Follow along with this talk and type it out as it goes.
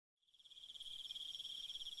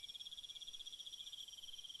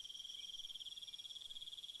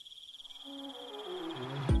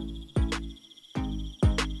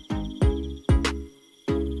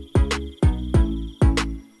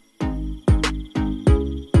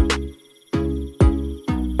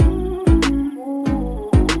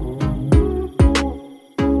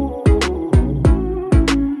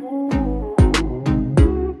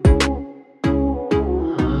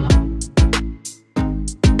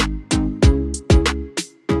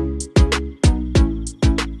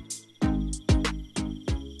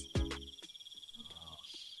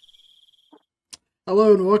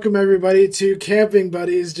Hello and welcome everybody to Camping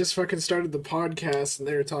Buddies. Just fucking started the podcast and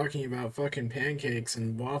they were talking about fucking pancakes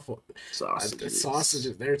and waffle Sausages.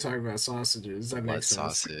 sausages. They were talking about sausages. That Blood makes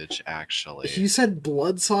sense. sausage, actually. You said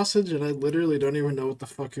blood sausage and I literally don't even know what the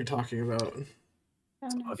fuck you're talking about.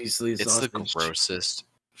 Obviously, It's the sausage. grossest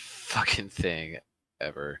fucking thing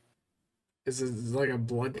ever. Is it like a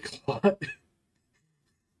blood clot?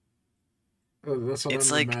 Oh, that's what It's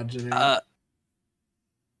I'm like, imagining.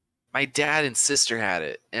 My dad and sister had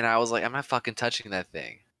it, and I was like, I'm not fucking touching that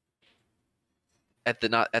thing. At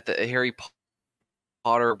the Harry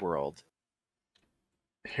Potter world.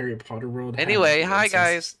 Harry Potter world. had Anyway, blood hi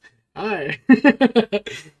sausages. guys. Hi.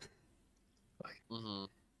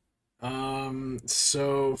 Mm-hmm.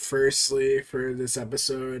 So firstly, for this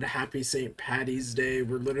episode, happy St. Patty's Day.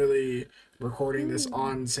 We're literally recording this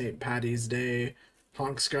on St. Patty's Day.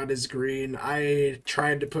 Honk's got his green. I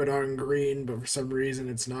tried to put on green, but for some reason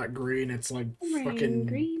it's not green. It's like fucking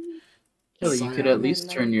green. Kelly, you could at cyan. least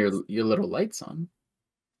turn your little lights on.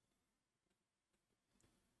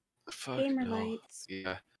 Fuck Gamer no. lights.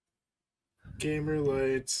 Yeah. Gamer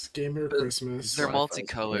lights, gamer Christmas. They're Wi-Fi's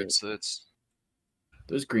multicolored, great. so it's...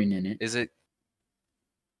 There's green in it. Is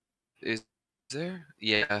there?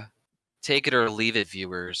 Yeah. Take it or leave it,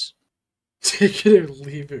 viewers. Take it or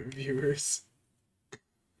leave it, viewers.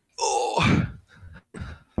 Oh!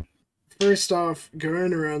 First off,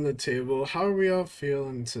 going around the table, how are we all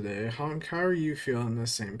feeling today? Honk, how are you feeling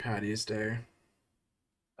this St. Patty's Day?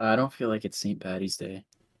 I don't feel like it's St. Patty's Day.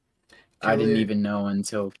 I didn't Kelly- even know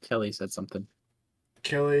until Kelly said something.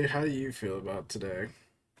 Kelly, how do you feel about today?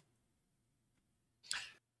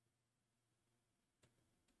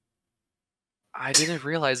 I didn't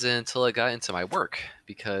realize it until I got into my work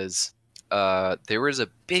because there was a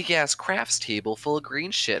big ass crafts table full of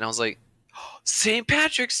green shit, and I was like, St.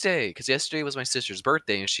 Patrick's Day, because yesterday was my sister's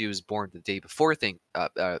birthday, and she was born the day before St.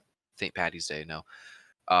 Patty's Day. No,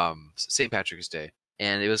 St. Patrick's Day,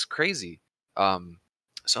 and it was crazy. So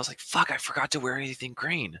I was like, fuck, I forgot to wear anything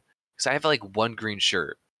green because I have like one green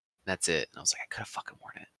shirt. That's it, and I was like, I could have fucking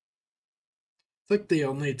worn it. It's like the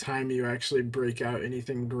only time you actually break out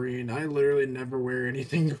anything green. I literally never wear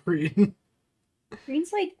anything green.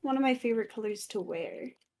 Green's like one of my favorite colors to wear.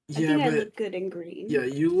 I Yeah, think I but look good in green. yeah,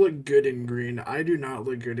 you look good in green. I do not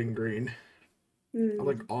look good in green. Mm, I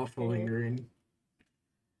look awful in fair. green.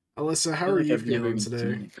 Alyssa, I how feel are like you I've never feeling even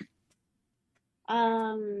today? seen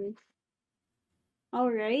it.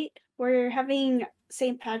 All right. We're having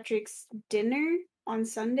St. Patrick's dinner on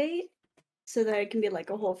Sunday, so that it can be like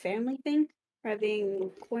a whole family thing. We're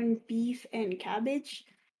having corned beef and cabbage.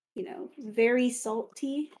 You know, very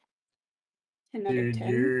salty. 10 out of Dude,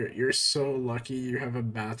 10. you're so lucky you have a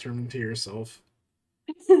bathroom to yourself.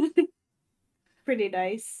 Pretty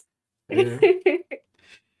nice. Yeah.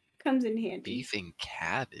 Comes in handy. Beef and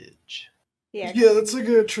cabbage. Yeah. Yeah, that's like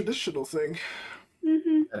a traditional thing.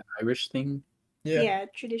 Mm-hmm. That Irish thing. Yeah,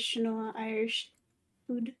 traditional Irish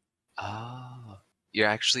food. Oh, you're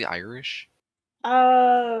actually Irish?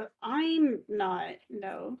 I'm not,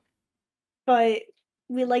 no. But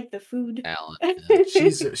we like the food. Alan.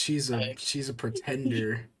 She's a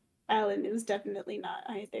pretender. Alan is definitely not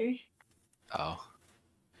either. Oh.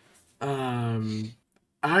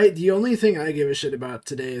 The only thing I give a shit about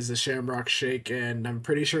today is the Shamrock Shake, and I'm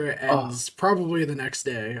pretty sure it ends probably the next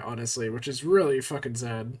day, honestly, which is really fucking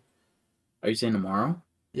sad. Are you saying tomorrow?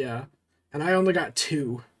 Yeah. And I only got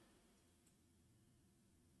 2.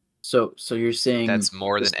 So you're saying That's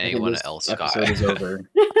more the than second anyone this else got. episode is over.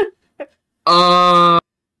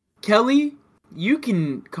 Kelly, you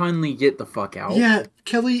can kindly get the fuck out. Yeah,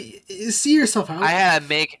 Kelly, see yourself out. I had to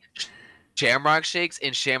make Shamrock Shakes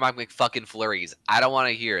and Shamrock McFucking Flurries. I don't want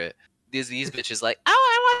to hear it. These bitches like, oh,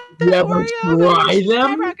 I want the You ever Oreo try them?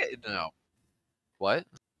 Shamrock. No. What?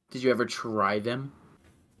 Did you ever try them?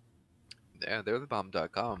 Yeah, they're the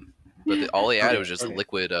bomb.com. But all they added was just Okay.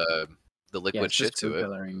 liquid, the liquid it's shit just to food it.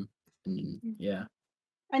 coloring. Yeah.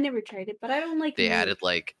 I never tried it, but I don't like They mint. added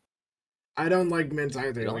like, I don't like mint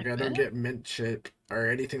either. You don't Like, like I don't mint? get mint shit or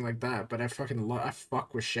anything like that, but I fucking I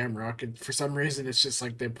fuck with Shamrock, and for some reason it's just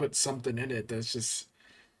like they put something in it that's just,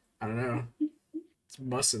 I don't know. It's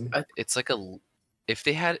bussin'. it's like if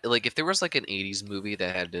they had, like, if there was like an 80s movie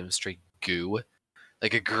that had them straight goo,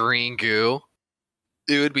 like a green goo,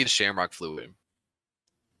 it would be the Shamrock fluid.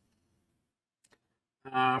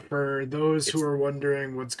 For those who It's are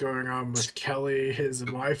wondering what's going on with Kelly, his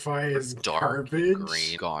Wi-Fi is dark garbage.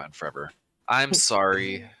 green, gone forever. I'm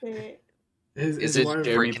sorry. His Is it Wi-Fi.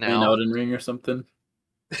 Jeremy freaking playing out? Elden Ring or something?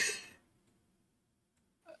 This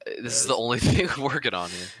is the only thing we're working on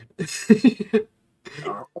here.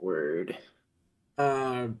 Awkward.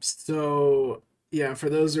 So Yeah, for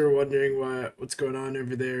those who are wondering what's going on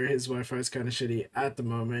over there, his Wi-Fi is kind of shitty at the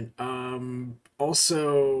moment.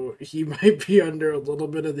 Also, he might be under a little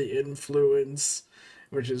bit of the influence,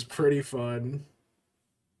 which is pretty fun.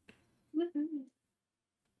 Woohoo.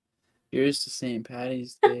 Here's to St.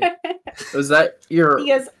 Patty's Day. Was that your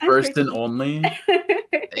Because I'm first and tricky. only?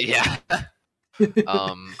 Yeah.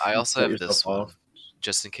 I also Cut have this yourself one, off.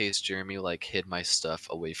 just in case Jeremy like hid my stuff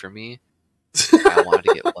away from me. I wanted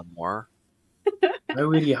to get one more Why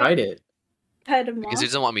would he hide it? Cut him because he off.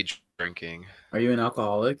 doesn't want me drinking. Are you an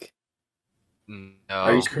alcoholic? No.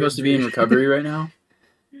 Are you Could supposed to be in be. recovery right now?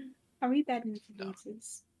 Are we bad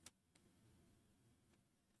influences?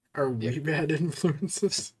 Are we bad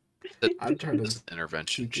influences? I'm trying to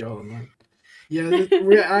intervention. keep y'all in line. Yeah,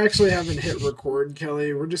 I actually haven't hit record,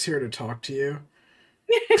 Kelly. We're just here to talk to you.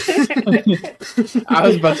 I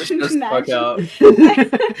was about to stress the fuck out.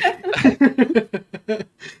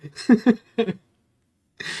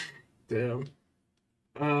 Damn.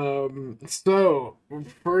 So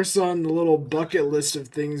first on the little bucket list of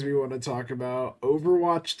things we want to talk about,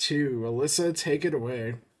 Overwatch 2. Alyssa, take it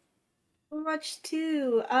away. Overwatch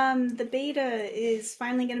 2. The beta is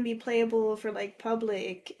finally gonna be playable for like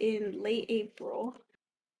public in late April.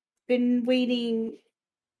 Been waiting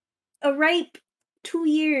a ripe 2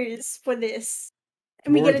 years for this.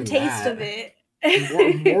 And we More get a than taste that. of it.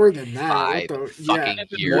 More than that. Five What the? fucking Yeah,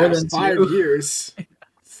 years. More than 5 2. years.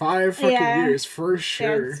 5 fucking Yeah. years for Yeah,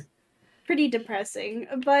 sure. it's pretty depressing.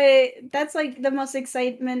 But that's like the most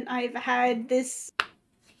excitement I've had this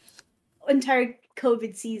entire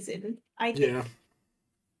COVID season, I think. Yeah.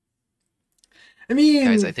 I mean,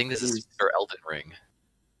 Guys, I think this is our Elden Ring.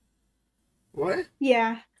 what?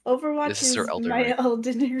 Yeah. Overwatch This is is her Elden my Ring.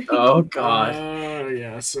 Elden Ring. Oh god. Oh,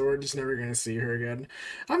 yeah, so we're just never gonna see her again.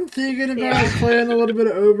 I'm thinking about Yeah. playing a little bit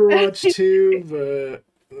of Overwatch too, but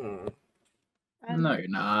No, you're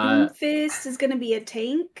not. Doomfist is gonna be a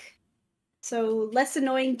tank, so less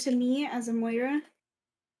annoying to me as a Moira.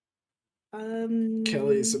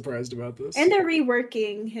 Kelly's surprised about this. And they're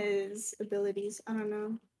reworking his abilities. I don't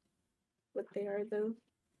know what they are though.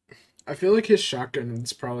 I feel like his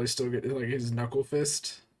shotgun's probably still good, like his knuckle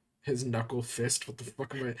fist. His knuckle fist. What the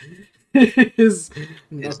fuck am I? His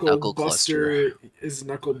knuckle knuckle buster. His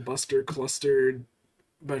knuckle buster clustered,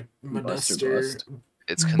 but Buster Moduster. bust.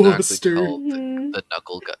 It's canonically Buster. called Mhm. the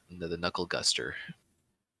knuckle guster.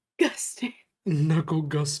 Disgusting. Knuckle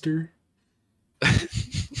guster.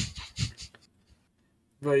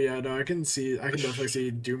 But yeah, no, I can definitely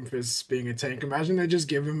see Doomfist being a tank. Imagine they just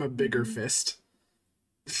give him a bigger fist.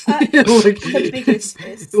 The biggest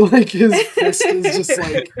fist. Like his fist is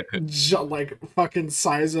just like fucking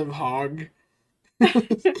size of hog.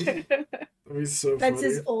 That'd be so That's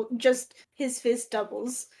funny. just his fist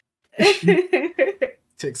doubles.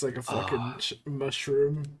 Takes like a fucking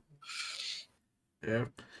mushroom. Yeah.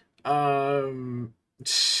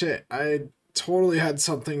 Shit. I totally had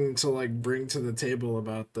something to like bring to the table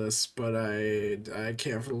about this, but I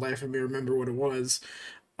can't for the life of me remember what it was.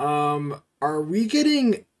 Are we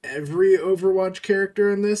getting every Overwatch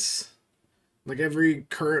character in this? Like every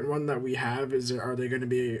current one that we have, are they going to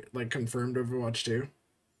be like confirmed Overwatch 2?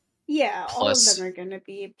 Yeah, all of Plus- them are gonna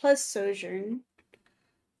be plus Sojourn.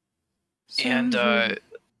 And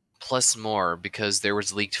plus more, because there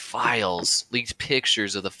was leaked files, leaked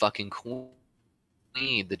pictures of the fucking queen,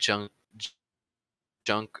 the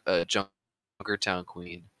Junkertown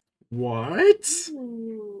queen. What?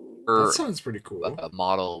 Ooh. Her That sounds pretty cool.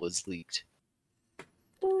 model was leaked,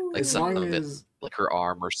 Ooh. like As some long of it, as like her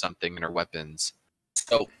arm or something, and her weapons.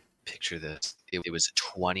 So picture this: it was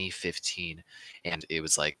 2015, and it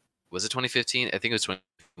was like, was it 2015? I think it was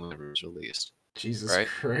 2015 when it was released. Jesus Right?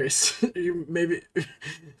 Christ, you maybe.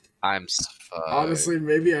 Honestly,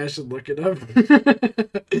 maybe I should look it up.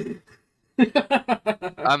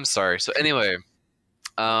 I'm sorry. So anyway,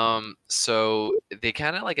 so they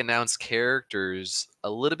kind of like announced characters a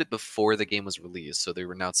little bit before the game was released. So they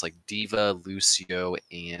were announced like Diva, Lucio,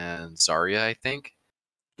 and Zarya, I think.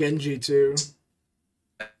 Genji too.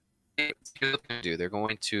 Here's what they're gonna do. They're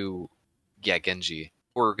going to, yeah, Genji.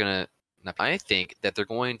 I think that they're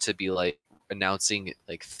going to be like announcing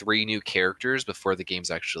like 3 new characters before the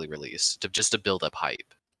game's actually released, to build up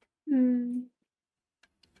hype. Hmm.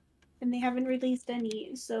 And they haven't released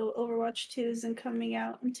any, so Overwatch 2 isn't coming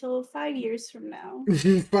out until 5 years from now.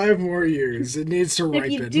 5 more years. It needs to If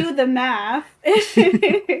ripen. you do the math.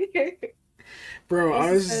 Bro,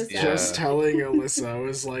 I This was is so just sad. telling Alyssa, I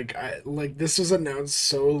was like, this was announced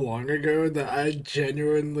so long ago that I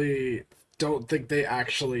genuinely don't think they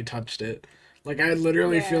actually touched it. Like, I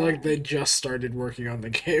literally feel like Yeah. they just started working on the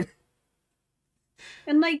game.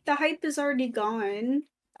 And like the hype is already gone.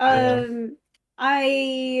 Yeah.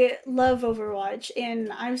 I love Overwatch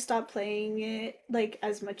and I've stopped playing it like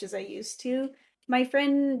as much as I used to. My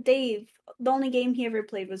friend Dave, the only game he ever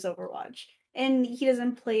played was Overwatch, and he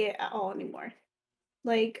doesn't play it at all anymore.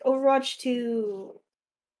 Like Overwatch 2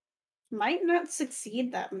 might not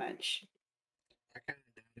succeed that much.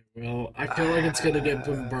 Well, I feel like it's gonna get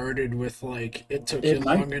bombarded with like it took you It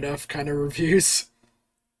might long enough kind of reviews.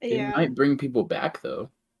 it Yeah. might bring people back though.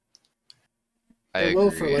 I It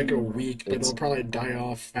will for agree. like a week, but It's it'll probably die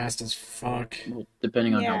off fast as fuck. Well,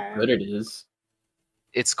 depending on how Yeah. good it is.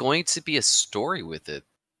 it's going to be a story with it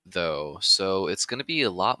though, so it's going to be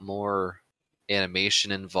a lot more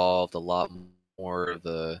animation involved, a lot more of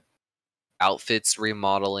the outfits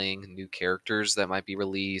remodeling, new characters that might be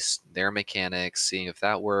released, their mechanics, seeing if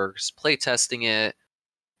that works, play testing it.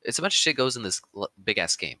 It's a bunch of shit goes in this big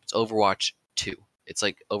ass game. It's Overwatch 2. It's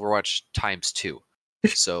like Overwatch times 2.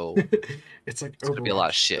 So It's like it's gonna be a lot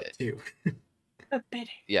of Overwatch shit. too. A bit.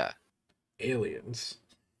 Yeah, Aliens.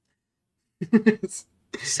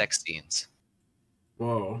 sex scenes.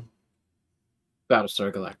 Whoa.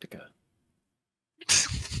 Battlestar Galactica.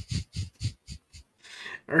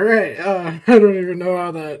 All right. I don't even know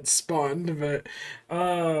how that spawned, but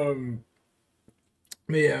yeah,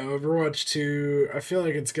 Overwatch 2. I feel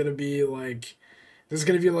like it's gonna be like there's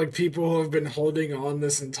gonna be like people who have been holding on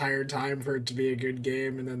this entire time for it to be a good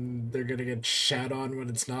game, and then they're gonna get shat on when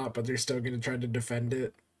it's not, but they're still gonna try to defend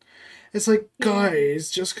it. It's like, Yeah.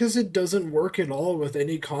 guys, just because it doesn't work at all with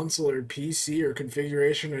any console or PC or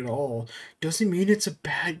configuration at all, doesn't mean it's a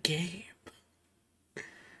bad game.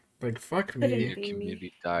 Like, fuck Couldn't me. Your be me.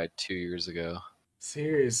 community died 2 years ago.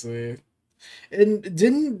 Seriously. And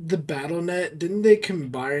didn't the BattleNet, didn't they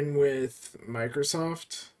combine with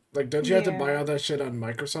Microsoft? Like, don't you have to buy Yeah. all that shit on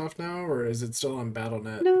Microsoft now, or is it still on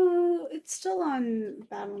BattleNet? No, it's still on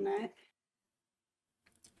BattleNet.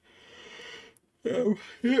 You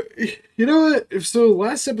know what? So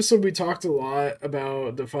last episode we talked a lot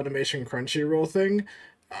about the Funimation Crunchyroll thing.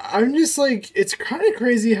 I'm just like, it's kind of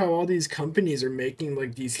crazy how all these companies are making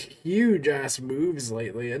like these huge ass moves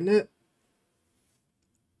lately, isn't it?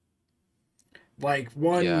 Like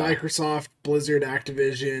one Yeah. Microsoft, Blizzard,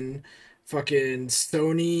 Activision, fucking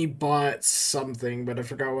Sony bought something, but I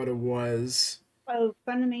forgot what it was. Oh,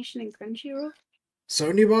 Funimation and Crunchyroll?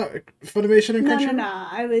 Sony bought Funimation and No,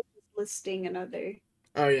 Crunchyroll? I was listing another.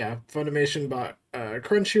 Oh yeah, Funimation bought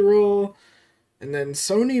Crunchyroll, and then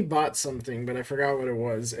Sony bought something, but I forgot what it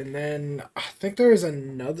was. And then I think there was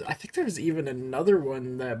another. I think there was even another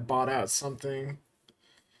one that bought out something.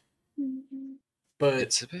 Mhm. But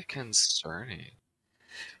It's a bit concerning,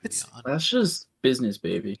 to be it's honest. That's just business,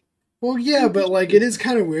 baby. well, yeah, but like it is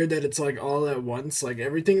kind of weird that it's like all at once. Like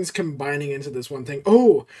everything's combining into this one thing.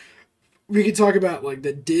 Oh, we could talk about like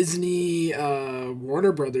the Disney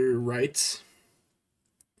Warner Brother rights.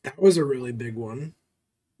 That was a really big one.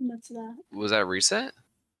 What's that? Was that recent?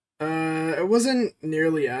 It wasn't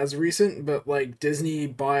nearly as recent, but like Disney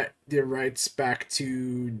bought the rights back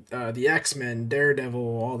to the X-Men, Daredevil,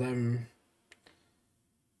 all them.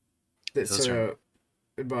 That Those so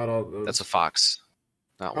they bought all those. That's a Fox,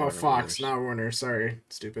 not Oh, Warner Fox, Brothers. not Warner. Sorry,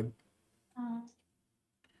 stupid. Oh.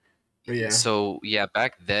 But yeah, So yeah,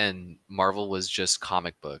 back then Marvel was just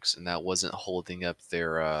comic books, and that wasn't holding up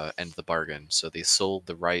their end of the bargain. So they sold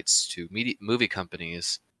the rights to movie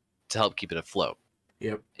companies to help keep it afloat.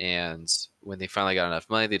 yep. And when they finally got enough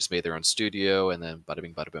money, they just made their own studio, and then bada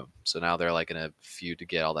bing, bada boom. So now they're like in a feud to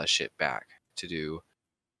get all that shit back to do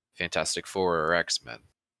Fantastic Four or X-Men.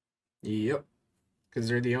 Yep. Because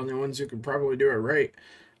they're the only ones who can probably do it right.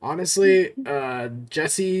 Honestly,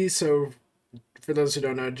 Jesse, so for those who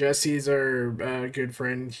don't know, Jesse's our good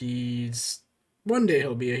friend. He's one day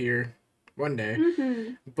he'll be here. One day.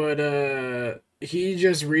 Mm-hmm. But he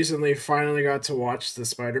just recently finally got to watch the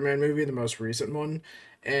Spider-Man movie, the most recent one,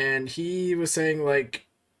 and he was saying like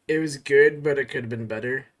it was good, but it could have been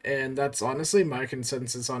better. And that's honestly my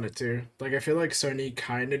consensus on it too. Like I feel like Sony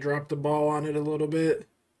kind of dropped the ball on it a little bit.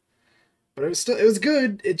 But it was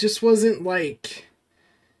good. It just wasn't like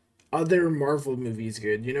other Marvel movies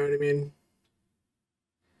good. You know what I mean?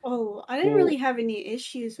 Oh, I didn't Well, really have any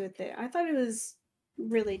issues with it. I thought it was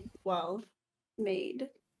really well made.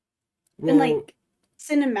 And well, like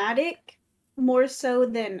cinematic more so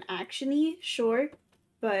than actiony, sure,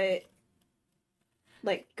 but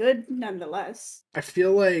like good nonetheless. I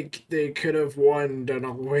feel like they could have done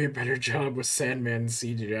a way better job with Sandman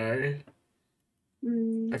CGI.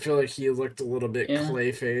 Mm. I feel like he looked a little bit Yeah.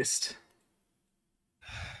 clay faced.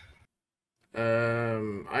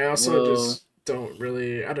 I also Well, just don't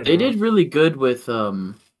really. I don't know. They did really good with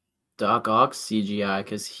Doc Ock CGI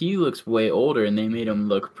because he looks way older, and they made him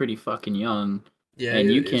look pretty fucking young, Yeah,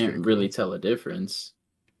 and you it's can't pretty really cool. tell a difference.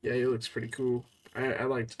 Yeah, he looks pretty cool. I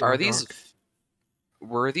liked Are Doc Ock.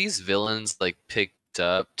 were these villains like picked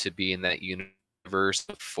up to be in that universe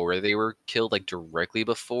before they were killed, like directly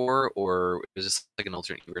before, or was this like an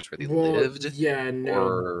alternate universe where they Well, lived? yeah,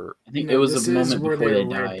 no, Or I think it no. was a This is moment where before they they were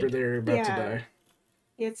right, died. where they're about to Yeah. die.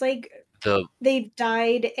 It's like the they've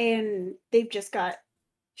died and they've just got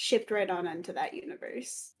shipped right on into that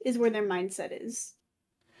universe. Is where their mindset is.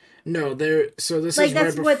 No, they're so this Like is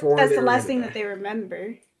right before that's they the were last gonna thing die. that they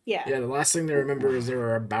remember. Yeah. Yeah, the last thing they remember is they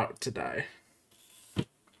were about to die.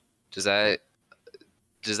 does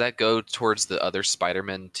that go towards the other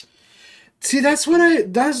Spider-Man? See, that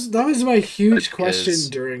was my huge question Because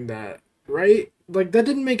during that, right? Like that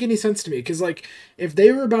didn't make any sense to me because like if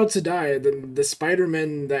they were about to die, then the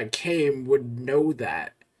Spider-Man that came would know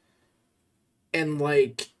that, and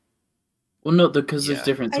like Well, no, because there's yeah,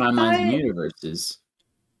 different I timelines and thought universes.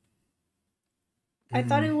 I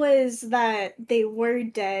thought it was that they were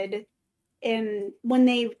dead, and when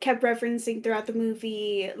they kept referencing throughout the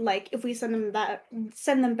movie, like if we send them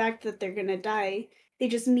back that they're gonna die, they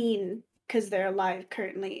just mean because they're alive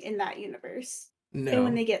currently in that universe. And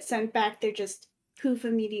when no, they get sent back, they're just poof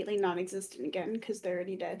immediately non-existent again because they're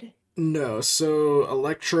already dead. no. So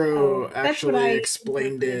Electro Oh, that's what actually I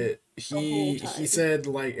explained interpreted it. the whole He time. said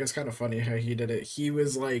like it was kind of funny how he did it. He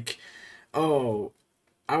was like, "Oh,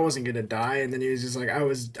 I wasn't gonna die," and then he was just like, I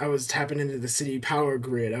was tapping into the city power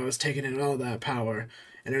grid. I was taking in all that power,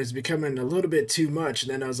 and it was becoming a little bit too much.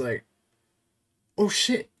 And then I was like, oh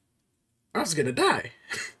shit, I was gonna die."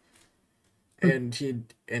 and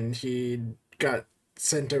he got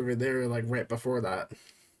sent over there like right before that.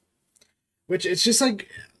 Which it's just like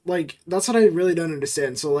that's what I really don't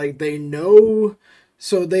understand. So like they know,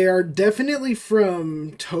 so they are definitely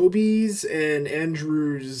from Toby's and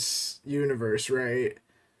Andrew's universe, right?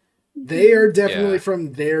 They are definitely yeah.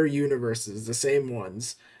 from their universes, the same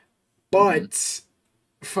ones. Mhm. But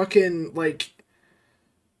fucking like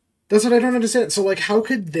that's what I don't understand. So like how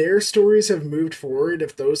could their stories have moved forward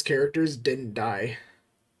if those characters didn't die?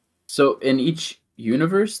 So in each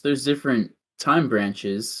universe, there's different time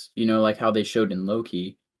branches, like how they showed in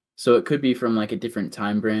Loki. So it could be from like a different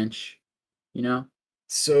time branch, you know?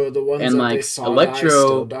 So the ones And that they like saw die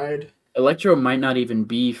still died? Electro might not even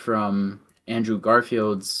be from Andrew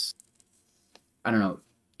Garfield's, I don't know,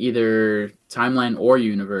 either timeline or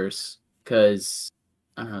universe, because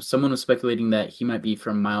I don't know, someone was speculating that he might be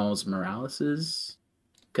from Miles Morales's,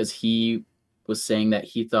 because he was saying that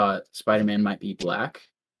he thought Spider-Man might be black.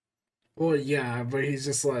 Well, yeah, but he's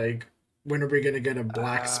just like, when are we gonna get a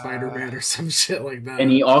black Uh, Spider-Man or some shit like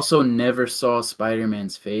And he that? also never saw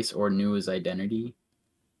Spider-Man's face or knew his identity,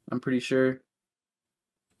 I'm pretty sure.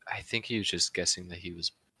 I think he was just guessing that he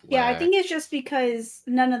was Yeah, I black. think it's just because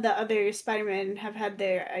none of the other Spider-Man have had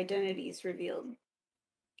their identities revealed.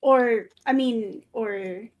 Or, I mean,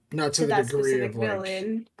 or Not to to the that degree specific of like,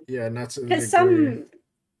 villain. yeah, not to the Because degree.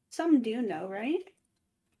 some do know, right?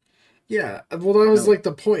 Yeah, well, that was No, like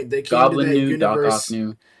the point. They came to Goblin that knew, Doc Ock universe.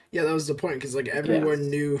 knew. Yeah, that was the point because like Yeah. everyone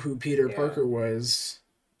knew who Peter Yeah. Parker was,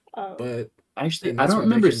 Oh. but Actually, and I that's don't why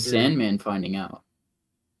they remember came through. Sandman finding out.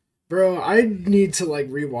 Bro, I need to like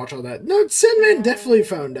rewatch all that. No, Sandman definitely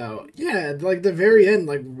found out. Yeah, like the very end,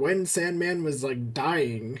 like when Sandman was like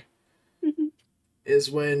dying, is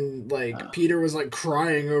when like Uh, Peter was like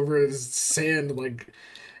crying over his sand, like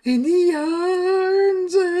in the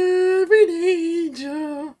arms of an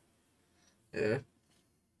angel. Yeah,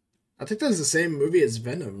 I think that's the same movie as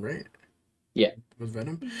Venom, right? yeah. With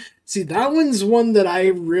Venom. See, that one's one that I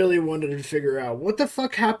really wanted to figure out. What the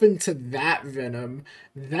fuck happened to that Venom?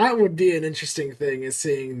 That would be an interesting thing, is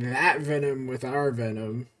seeing that Venom with our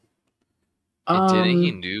Venom. And didn't he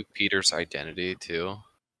Um, knew Peter's identity too?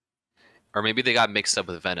 Or maybe they got mixed up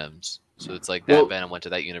with Venoms. So it's like that well, Venom went to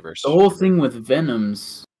that universe. the whole thing with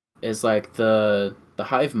Venoms is like the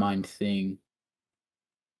hive mind thing.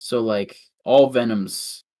 So like all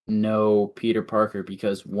Venoms know Peter Parker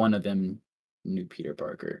because one of them knew Peter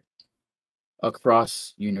Parker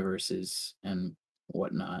across universes and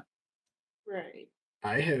whatnot. Right.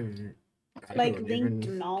 I have. I Like don't linked even.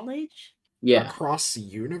 knowledge? Yeah, Across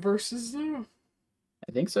universes, though?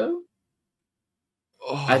 I think so.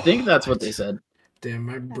 Oh, I think that's what what? they said. Damn,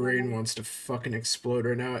 my I don't brain know. wants to fucking explode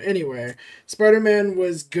right now. Anyway, Spider Man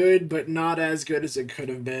was good, but not as good as it could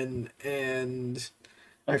have been. And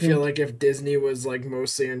I I feel think. like if Disney was like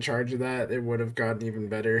mostly in charge of that, it would have gotten even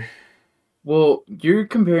better. Well, you're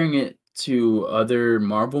comparing it to other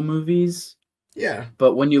Marvel movies, Yeah.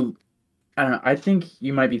 but when you, I don't know, I think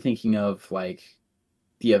you might be thinking of like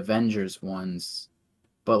the Avengers ones,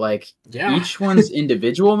 but like Yeah. each one's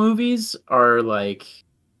individual movies are like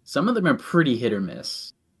some of them are pretty hit or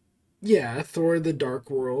miss. Yeah, Thor: The Dark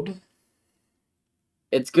World.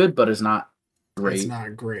 It's good, but it's not It's great.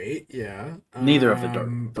 not great. Yeah. Neither of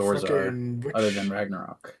the Thors are, fucking other than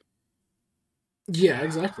Ragnarok. Yeah,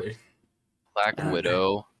 exactly. Black Okay.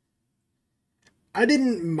 Widow. I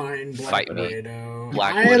didn't mind Black Fight me. Widow.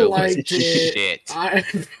 Black I Widow was liked it. shit. I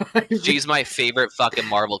She's my favorite fucking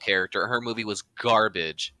Marvel character. Her movie was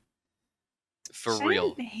garbage. For I real.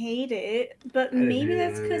 didn't hate it, but didn't maybe hate it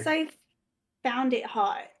that's because either. I found it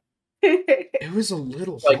hot. It was a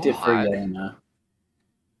little I liked it hot. for Hot. Yelena.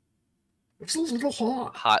 It was a little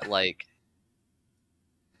hot. Hot like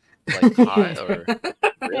hot or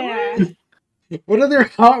Yeah. What other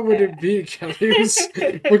hot would it be, Kelly? It was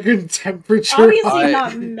fucking temperature Obviously hot.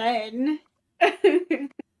 not men.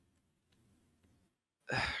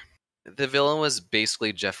 the villain was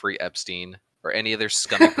basically Jeffrey Epstein or any other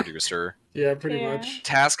scummy producer. Yeah, pretty Yeah. much.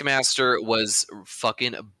 Taskmaster was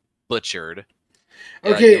fucking butchered.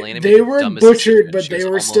 Okay, Elena made they the were dumbest butchered, decision. but She they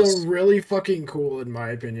was were still almost- really fucking cool, in my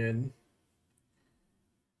opinion.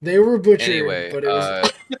 They were butchered, Anyway, but it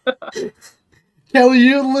was. Kelly,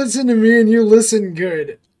 you listen to me and you listen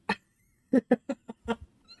good.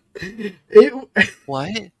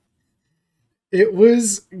 what? It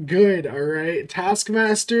was good, alright?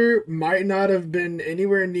 Taskmaster might not have been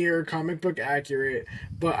anywhere near comic book accurate,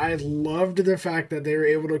 but I loved the fact that they were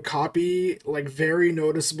able to copy, like, very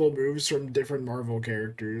noticeable moves from different Marvel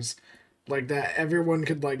characters. Like, that everyone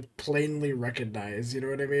could, like, plainly recognize, you know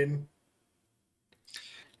what I mean?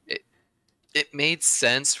 It made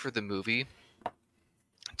sense for the movie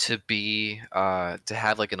to be to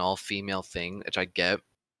have like an all-female thing, which I get.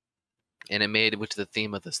 And it made which the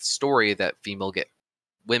theme of the story that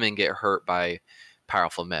women get hurt by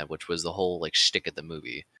powerful men, which was the whole like shtick of the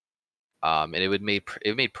movie. And it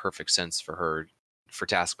made perfect sense for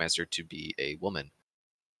Taskmaster to be a woman.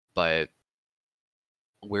 But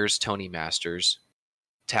where's Tony Masters?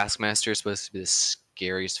 Taskmaster is supposed to be the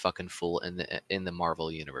scariest fucking fool in the Marvel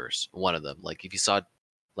universe. One of them. Like if you saw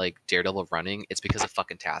like Daredevil running, it's because of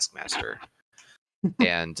fucking Taskmaster.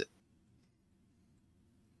 And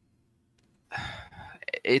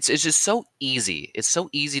it's just so easy. It's so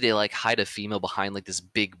easy to like hide a female behind like this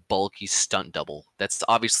big bulky stunt double. That's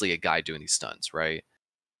obviously a guy doing these stunts, right?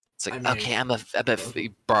 It's like, I mean, okay, I'm a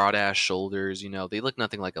broad ass shoulders, you know, they look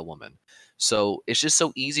nothing like a woman. So it's just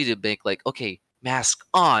so easy to make like, okay, mask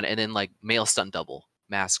on and then like male stunt double,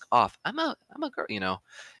 mask off. I'm a girl, you know.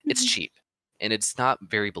 It's cheap and it's not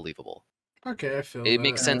very believable. Okay, I feel It that.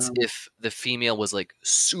 makes sense if the female was like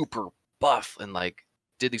super buff and like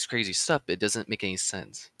did these crazy stuff. It doesn't make any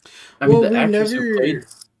sense. I mean, Well, the we actress who never- played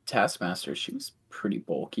Taskmaster, she was pretty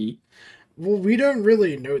bulky. Well, we don't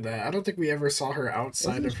really know that. I don't think we ever saw her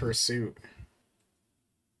outside Wasn't of her suit.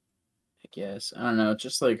 I guess. I don't know.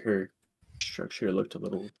 Just like her structure looked a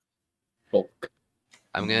little bulk.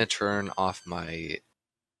 I'm gonna turn off my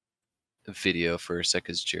video for a sec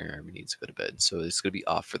because Jeremy needs to go to bed. So it's gonna be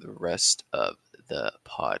off for the rest of the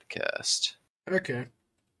podcast. Okay.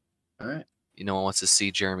 All right. No one wants to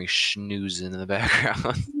see Jeremy schnoozing in the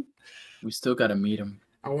background. We still got to meet him.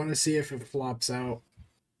 I want to see if it flops out.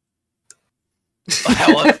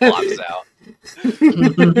 How it flops out.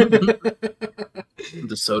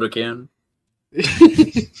 The soda can.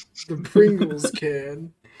 The Pringles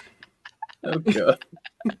can. Oh, God.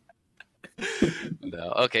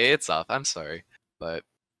 No, okay, it's off. I'm sorry, but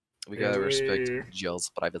we gotta respect Anyway. Jill's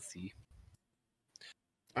privacy.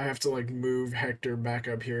 I have to like move Hector back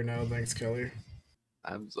up here now. Thanks, Kelly.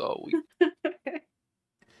 I'm so weak.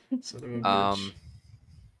 Son of a bitch. I Um,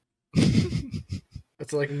 have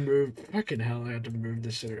to like move. Fucking hell! I have to move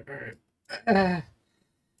this shit. All right.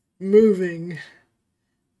 Moving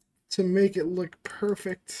to make it look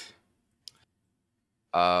perfect.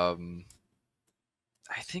 I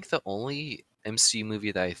think the only MCU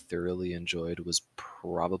movie that I thoroughly enjoyed was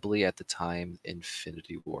probably at the time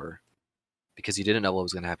Infinity War, because you didn't know what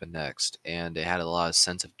was going to happen next, and it had a lot of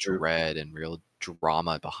sense of True. dread and real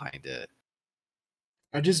drama behind it.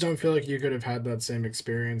 I just don't feel like you could have had that same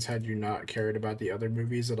experience had you not cared about the other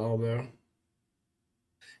movies at all, though.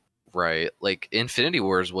 Right, like Infinity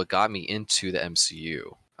War is what got me into the MCU.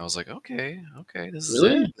 I was like, okay, this is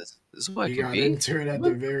Really? it. This is what You it can got be. into it at the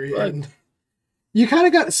What very the end. You kind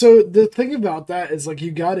of got so the thing about that is like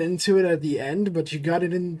you got into it at the end, but you got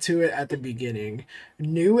into it at the beginning.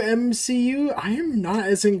 New MCU, I am not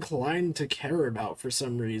as inclined to care about for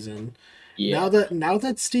some reason. Yeah. Now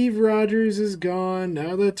that Steve Rogers is gone,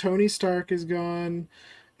 now that Tony Stark is gone,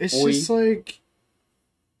 it's Oi. just like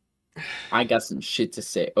I got some shit to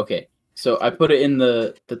say. Okay, so I put it in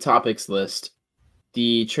the topics list.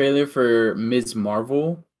 The trailer for Ms.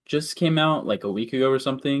 Marvel just came out like a week ago or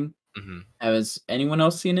something. Hmm. Has anyone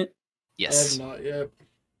else seen it? I have Yes. not yet.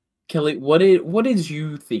 Kelly, what did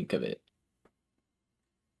you think of it?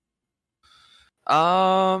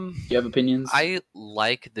 Um, Do you have opinions? I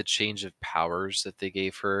like the change of powers that they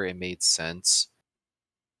gave her. It made sense.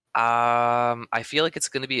 I feel like it's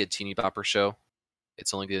going to be a teeny bopper show.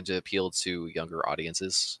 It's only going to appeal to younger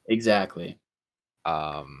audiences. Exactly.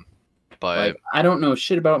 Um, but Like, I don't know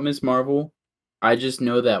shit about Ms. Marvel. I just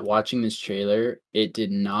know that watching this trailer, it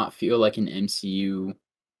did not feel like an MCU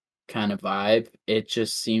kind of vibe. It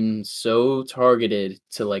just seemed so targeted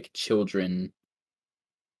to like children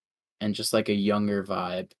and just like a younger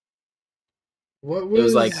vibe. What It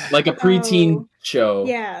was was like a preteen Oh, show.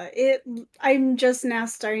 yeah. I'm just now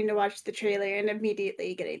starting to watch the trailer and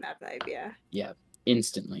immediately getting that vibe. Yeah, Yeah,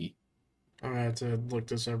 instantly. I have to look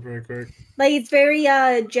this up real quick. like it's very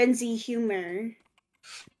Gen Z humor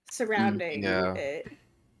surrounding yeah, it.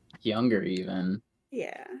 Younger even.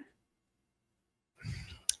 Yeah.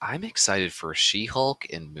 I'm excited for She-Hulk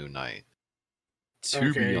and Moon Knight. To be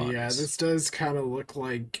Okay, yeah, honest. this does kind of look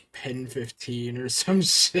like Pen 15 or some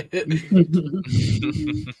shit.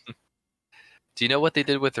 Do you know what they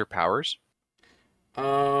did with their powers?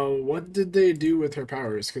 What did they do with her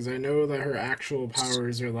powers? Because I know that her actual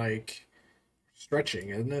powers are like stretching,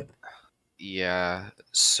 isn't it? Yeah.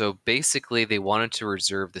 So basically, they wanted to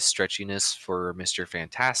reserve the stretchiness for Mr.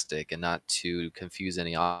 Fantastic and not to confuse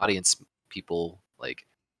any audience people, like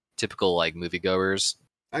typical like moviegoers.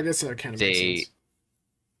 I guess that kind of makes They sense.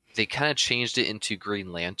 they kind of changed it into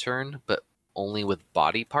Green Lantern, but only with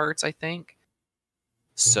body parts, I think.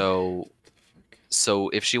 So so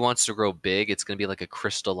if she wants to grow big, it's going to be like a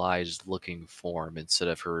crystallized looking form instead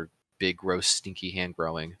of her big gross stinky hand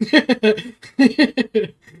growing.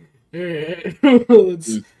 Alright. Well,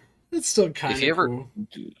 Mm. it's still If kind you of ever cool.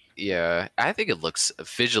 Yeah, I think it looks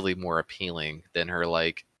visually more appealing than her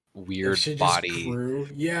like If weird she just body. grew,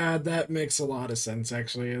 yeah, that makes a lot of sense.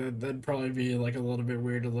 Actually, that'd probably be like a little bit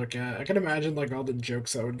weird to look at. I can imagine like all the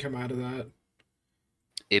jokes that would come out of that.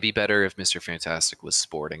 It'd be better if Mr. Fantastic was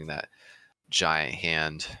sporting that giant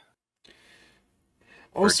hand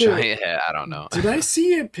or Also, giant head. I don't know. did I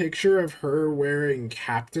see a picture of her wearing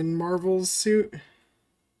Captain Marvel's suit?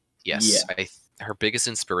 Yes, Yeah. her biggest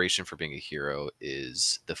inspiration for being a hero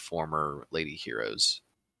is the former Lady Heroes.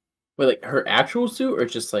 Wait, like her actual suit or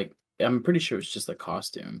just like I'm pretty sure it's just a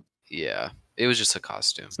costume. Yeah, it was just a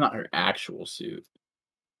costume. It's not her actual suit.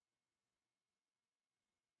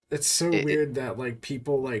 It's so It, weird that like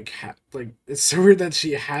people like it's so weird that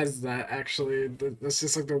she has that actually. That's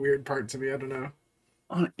just like the weird part to me. I don't know.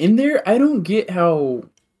 In there, I don't get how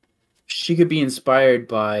she could be inspired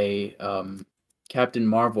by Captain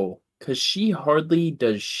Marvel because she hardly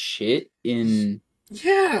does shit in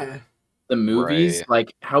Yeah, the movies. right.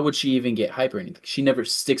 Like, how would she even get hype or anything? She never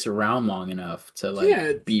sticks around long enough to like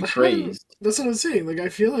yeah. be How? praised. That's what I'm saying. Like I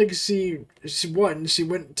feel like she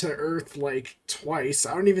went to Earth like twice.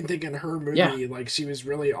 I don't even think in her Yeah, movie like she was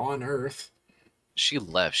really on Earth. She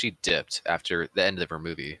left. She dipped after the end of her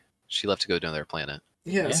movie. She left to go to another planet.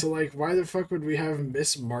 Yeah, yeah. so like why the fuck would we have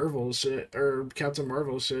Miss Marvel shit or Captain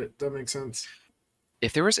Marvel shit? That makes sense.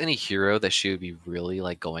 If there was any hero that she would be really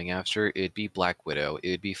like going after, it'd be Black Widow. It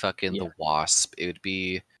would be fucking Yeah. the Wasp. It would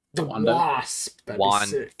be The Wanda. Wasp, that'd be Wand.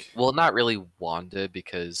 sick. Well, not really Wanda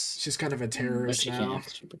because She's kind of a But terrorist she can't now. have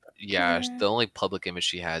superpowers. yeah, Yeah. the only public image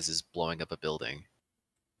she has is blowing up a building,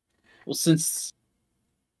 Well, since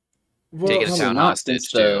taking a Well, probably town not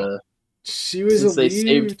since hostage too. she was they saved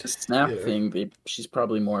relieved. the snap Yeah. thing, she's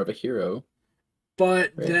probably more of a hero,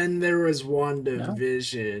 But right? then there was No.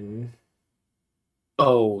 WandaVision.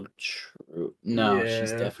 Oh, true. No,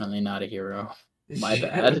 she's Yeah. definitely not a hero. My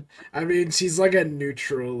Yeah. bad. I mean, she's like a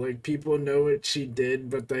neutral. Like, people know what she did,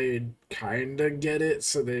 but they kind of get it,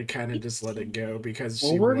 so they kind of just let it go because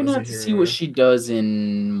Well, she we're gonna was a have to see what hero. she does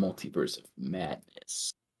in Multiverse of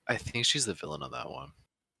Madness. I think she's the villain on that one.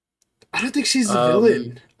 I don't think she's the Um,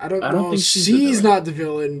 villain. I don't I don't know. think she's the She's villain. not the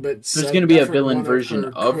villain, but There's a gonna be a different villain one of version her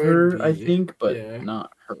of could her, I be. think, but Yeah.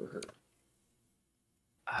 not her.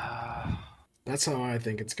 Uh, That's how I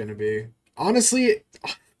think it's gonna be. Honestly,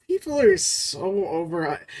 people are so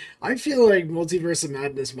over. I feel like Multiverse of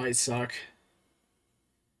Madness might suck.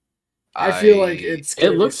 I feel like it's It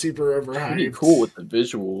gonna be looks super pretty cool overhyped. with the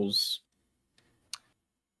visuals.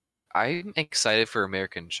 I'm excited for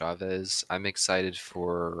American Chavez. I'm excited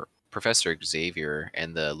for Professor Xavier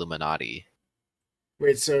and the Illuminati.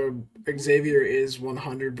 Wait, so Xavier is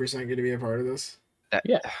 100% gonna be a part of this? That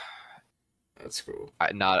Yeah. That's cool.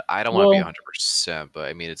 I don't want to be 100%, but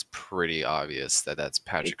I mean it's pretty obvious that that's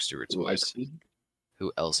Patrick Stewart's voice. Likely.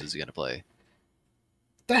 Who else is he gonna play?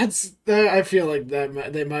 I feel like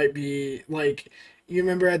they might be like. You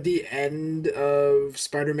remember at the end of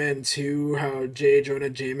Spider-Man 2 how J. Jonah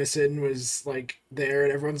Jameson was like there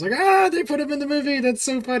and everyone's like, ah, they put him in the movie. That's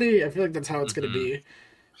so funny. I feel like that's how it's gonna be,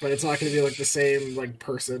 but it's not gonna be like the same like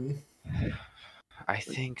person. I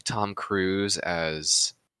think Tom Cruise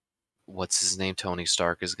as what's his name? Tony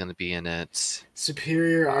Stark is gonna be in it.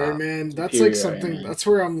 Superior Iron Man. That's Superior like something. Iron Man. That's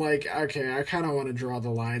where I'm like, okay, I kind of want to draw the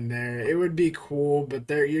line there. It would be cool, but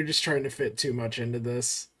you're just trying to fit too much into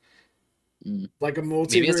this. Like a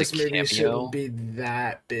Maybe as a multiverse movie cameo? shouldn't be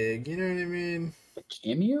that big. You know what I mean? A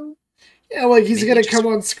cameo? Yeah, like he's Maybe gonna just- come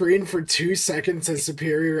on screen for 2 seconds as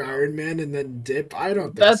Superior Iron Man and then dip. I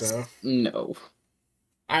don't think That's so. no.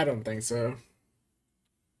 I don't think so.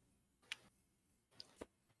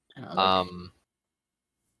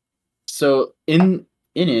 So in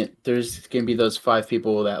it, there's gonna be those 5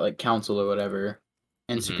 people that like council or whatever,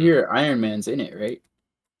 and Superior Iron Man's in it, right?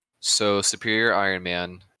 So Superior Iron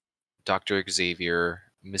Man, Dr. Xavier,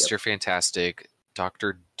 Mr. Fantastic,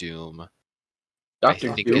 Doctor Doom.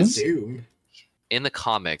 Doctor think Doom. it's- Doom. In the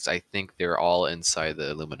comics, I think they're all inside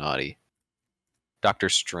the Illuminati. Doctor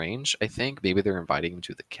Strange, I think maybe they're inviting him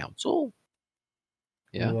to the council.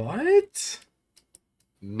 Yeah, What?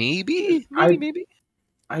 maybe.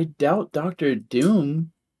 I doubt Doctor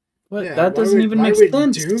Doom. What? Yeah, that why doesn't would- even why make would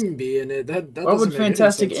sense. Doom be in it? That Why doesn't would make any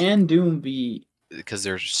Fantastic sense. and Doom be? Because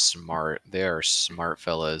they're smart. They are smart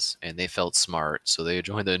fellas, and they felt smart, so they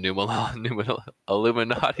joined the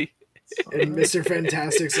Illuminati. And Mr.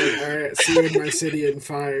 Fantastic's like, all right, see you in my city in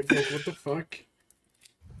 5. Like, what the fuck?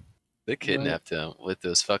 They kidnapped him with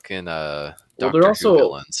those fucking they're Doctor also- Who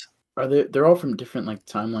villains. Are they? They're all from different like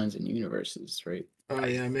timelines and universes, right? Oh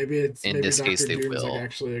yeah, maybe in maybe this Doctor case, they Doom's will. like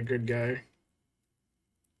actually a good guy.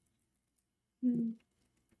 Hmm.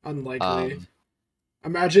 Unlikely. Um,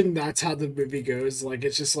 Imagine that's how the movie goes. Like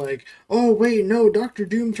it's just like, oh wait, no, Doctor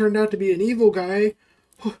Doom turned out to be an evil guy.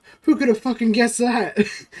 Who could have fucking guessed that?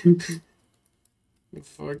 The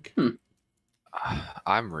fuck.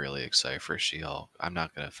 I'm really excited for She-Hulk. I'm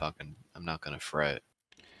not gonna fret.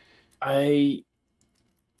 I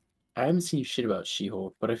haven't seen shit about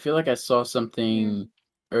She-Hulk, but I feel like I saw something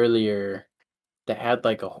earlier that had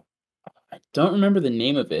like a. I don't remember the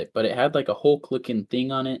name of it, but it had like a Hulk-looking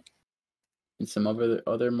thing on it, and some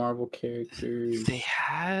other Marvel characters. They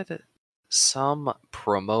had some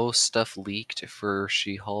promo stuff leaked for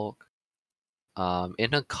She-Hulk. In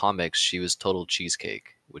the comics, she was total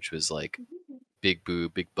cheesecake, which was like big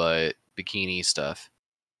boob, big butt, bikini stuff.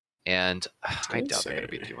 And I Don't doubt they're gonna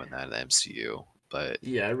be say. doing that in the MCU. But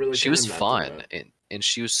Yeah, I really. she can't was imagine fun, that. and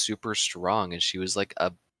she was super strong, and she was like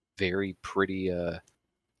a very pretty,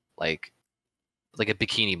 like a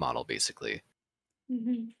bikini model, basically.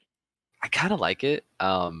 Mhm. I kind of like it.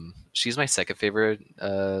 She's my second favorite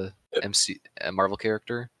Marvel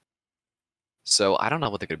character. So I don't know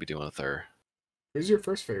what they're gonna be doing with her. Who's your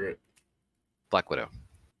first favorite? Black Widow.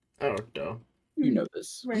 Oh, duh. You know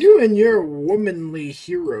this. Right. You and your womanly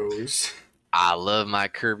heroes. I love my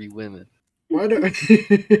curvy women. Why do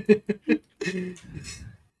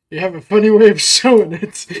you have a funny way of showing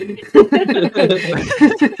it?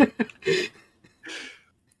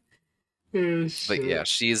 Oh, But shit. yeah,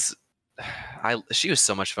 she was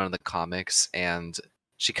so much fun in the comics, and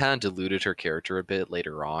she kind of diluted her character a bit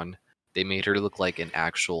later on. They made her look like an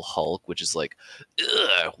actual Hulk, which is like,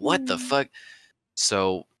 ugh, what the fuck?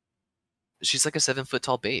 So she's like a 7 foot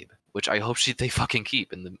tall babe, which I hope they fucking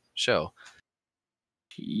keep in the show.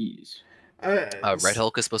 Jeez. Red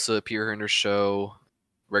Hulk is supposed to appear in her show.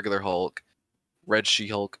 Regular Hulk, Red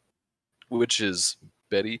She-Hulk, which is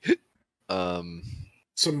Betty.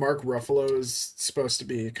 So Mark Ruffalo is supposed to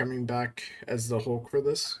be coming back as the Hulk for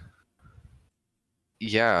this?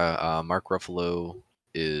 Yeah, Mark Ruffalo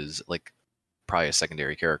is like probably a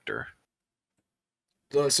secondary character.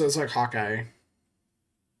 So it's like Hawkeye.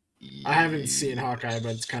 I haven't seen Hawkeye,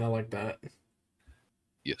 but it's kind of like that.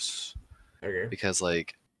 Yes, Okay. because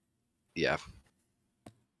like, yeah,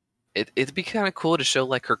 it'd be kind of cool to show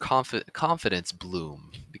like her confidence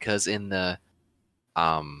bloom, because in the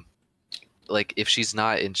like if she's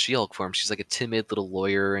not in She-Hulk form, she's like a timid little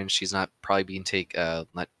lawyer, and she's not probably being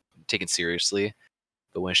not taken seriously.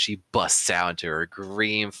 But when she busts out into her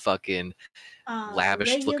green fucking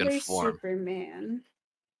lavish looking Regular form, Superman.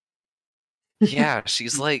 yeah,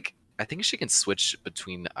 she's like, I think she can switch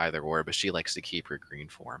between either or, but she likes to keep her green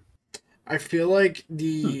form. I feel like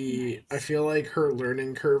I Nice. feel like her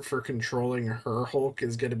learning curve for controlling her Hulk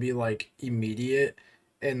is gonna be like immediate,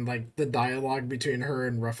 and like the dialogue between her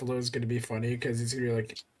and Ruffalo is gonna be funny because he's gonna be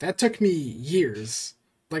like, "That took me years,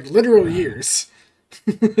 like literal years."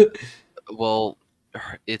 Well,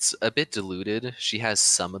 it's a bit diluted. She has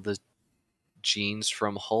some of the genes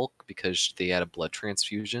from Hulk because they had a blood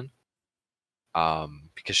transfusion.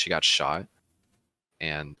 Because she got shot,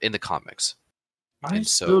 and in the comics, I and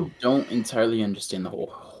still so don't entirely understand the whole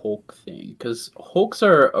Hulk thing because Hulks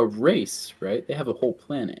are a race, right? They have a whole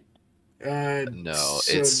planet. no,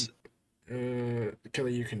 So, it's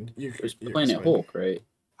Kelly, you There's you Planet explain. Hulk, right?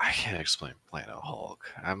 I can't explain Planet Hulk.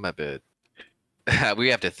 I'm a bit. We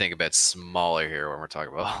have to think a bit smaller here when we're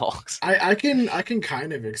talking about Hulks. I can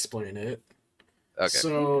kind of explain it. Okay.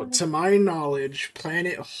 So, to my knowledge,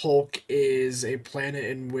 Planet Hulk is a planet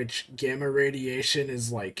in which gamma radiation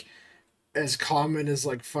is like as common as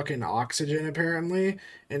like fucking oxygen apparently,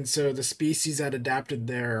 and so the species that adapted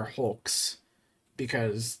there are Hulks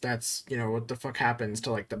because that's, you know, what the fuck happens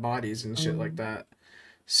to like the bodies and shit like that.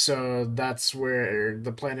 So that's where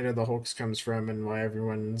the planet of the Hulks comes from and why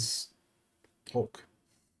everyone's Hulk.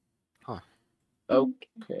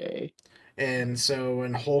 Okay. And so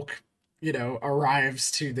when Hulk, you know,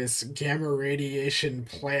 arrives to this gamma radiation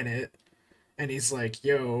planet and he's like,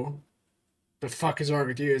 "Yo, the fuck is wrong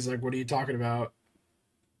with you?" He's like, "What are you talking about?"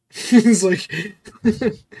 He's like,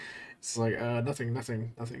 it's like,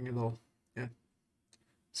 nothing at all. Yeah.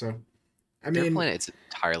 So, I Their mean, planet's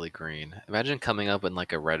entirely green. Imagine coming up in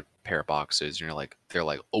like a red pair of boxers, and they're like,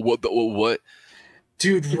 oh, what, what?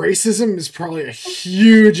 dude, racism is probably a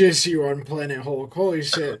huge issue on Planet Hulk. Holy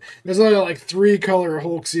shit. There's only like 3 color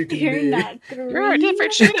Hulks you can You're be. not green. You're a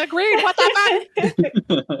different shade of green. What the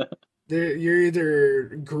fuck? You're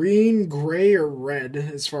either green, gray, or red,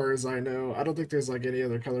 as far as I know. I don't think there's like any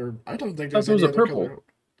other color. I don't think Thought there's there was any a other purple. color.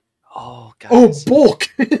 Oh, Oh, guys. Bulk!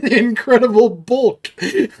 Incredible Bulk!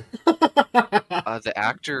 The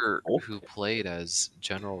actor Hulk? who played as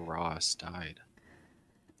General Ross died.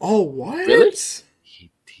 Oh, what? Really?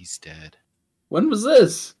 He's dead. When was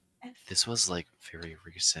this? This was like very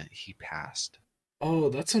recent. He passed. Oh,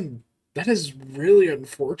 that is really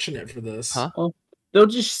unfortunate for this. Huh? Well, they'll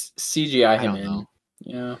just CGI I him don't in. know.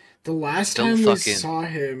 Yeah. The last Don't time we fucking- saw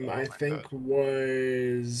him, Oh I my think God. it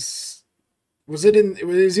was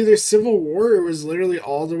either Civil War or it was literally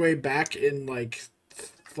all the way back in like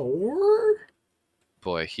Thor?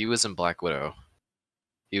 Boy, he was in Black Widow.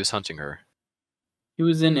 He was hunting her. He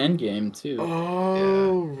was in Endgame too.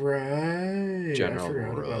 Oh, right. General I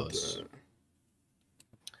forgot about Ross. that.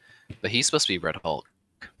 But he's supposed to be Red Hulk.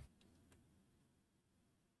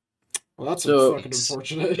 Well, that's So, fucking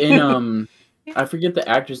unfortunate. in I forget the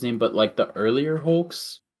actor's name, but like the earlier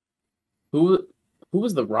Hulks, who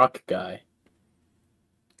was the Rock guy?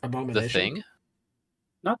 Abomination. The Thing?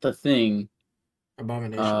 Not the Thing.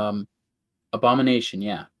 Abomination. Abomination.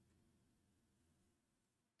 Yeah.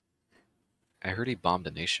 I heard he bombed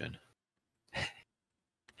a nation.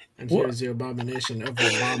 And What? here's the abomination of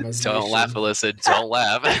Obama's Don't nation. laugh, Alyssa. Don't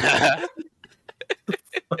laugh.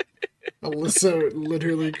 Alyssa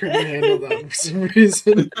literally couldn't handle that for some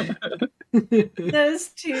reason. That was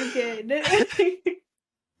too good.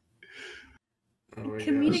 Oh my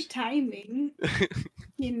Comedic gosh. timing,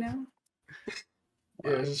 you know.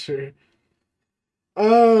 Yeah, sure.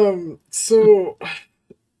 So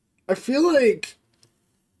I feel like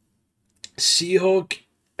She-Hulk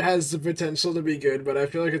has the potential to be good, but I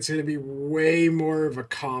feel like it's going to be way more of a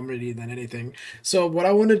comedy than anything. So what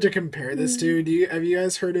I wanted to compare this to, have you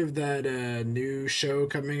guys heard of that new show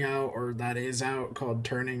coming out or that is out called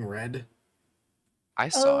Turning Red? I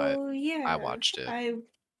saw it. Oh yeah, I watched it. I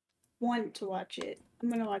want to watch it. I'm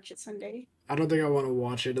gonna watch it Sunday. I don't think I want to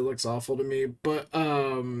watch it. It looks awful to me. But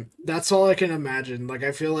that's all I can imagine. Like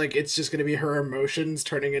I feel like it's just going to be her emotions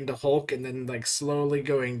turning into Hulk and then like slowly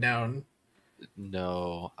going down.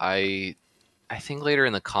 No, I think later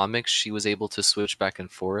in the comics she was able to switch back and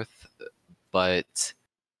forth, but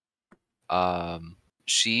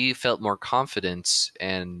she felt more confident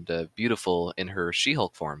and beautiful in her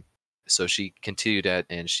She-Hulk form. So she continued it,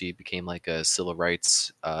 and she became like a civil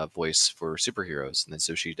rights voice for superheroes, and then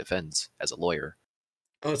so she defends as a lawyer.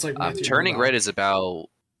 Oh, it's like Matthew Turning Murdock. Red is about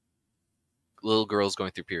little girls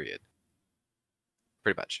going through period,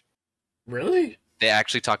 pretty much. Really? They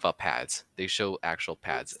actually talk about pads. They show actual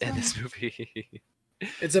pads in this movie.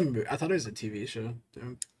 I thought it was a TV show.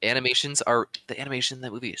 Damn. The animation in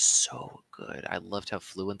that movie is so good. I loved how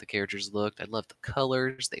fluent the characters looked. I loved the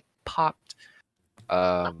colors. They popped.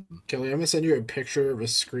 Kelly, I'm gonna send you a picture of a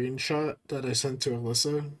screenshot that I sent to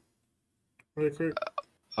Alyssa. Really quick.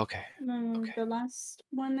 Okay. Okay. The last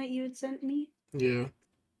one that you had sent me. Yeah.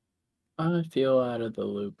 I feel out of the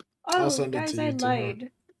loop. I'll Oh, send it guys, to I you too.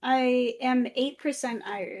 lied. I am 8%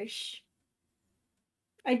 Irish.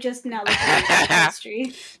 I just now looked at my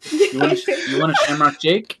ancestry. You want a Shamrock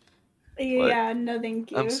Jake? Yeah, no,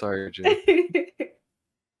 thank you. I'm sorry, Jay.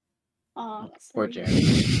 Aw, Poor sorry.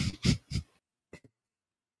 Jeremy.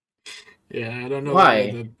 Yeah, I don't know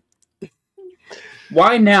Why? why.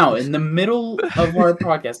 Why now in the middle of our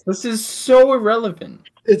podcast? This is so irrelevant.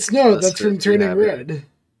 It's no, Lester, that's from do you Turning have it? Red. Can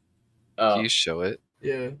Oh, you show it?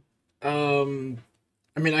 Yeah. I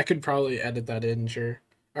mean, I could probably edit that in, sure.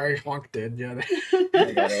 Or Honk did, yeah.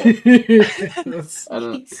 I got it. That's- I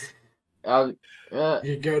don't. Jeez.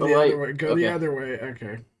 you go The the light. other way. Go the Okay. other way.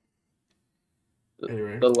 Okay.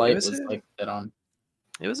 Anyway, The light was was it? like that on.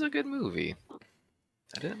 It was a good movie.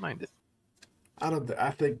 I didn't mind it. I don't.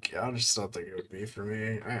 I just don't think it would be for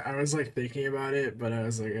me. I was like thinking about it, but I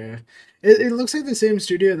was like, it looks like the same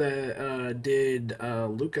studio that did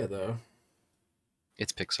Luca though.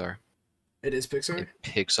 It's Pixar. It is Pixar. And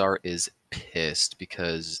Pixar is pissed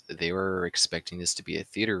because they were expecting this to be a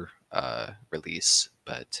theater release,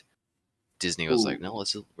 but Disney was like, Ooh. no,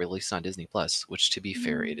 let's release on Disney Plus. Which, to be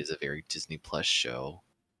fair, it is a very Disney Plus show.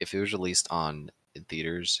 If it was released in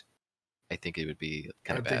theaters, I think it would be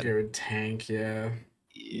kind of I bad. think it would tank. Yeah.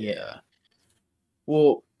 Yeah.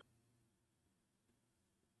 Well,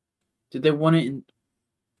 did they want it in?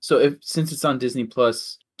 So since it's on Disney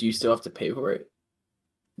Plus, do you still have to pay for it?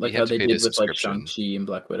 Like You how have to they pay did the with like subscription. Shang-Chi and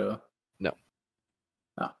Black Widow?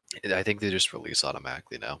 I think they just release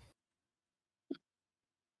automatically now.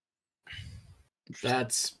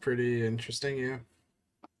 That's pretty interesting. Yeah.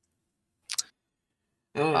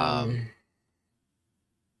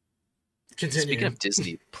 Continue. Speaking of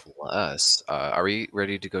Disney Plus, are we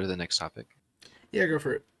ready to go to the next topic? Yeah, go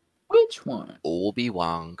for it. Which one?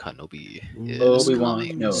 Obi-Wan Kenobi is Obi-Wan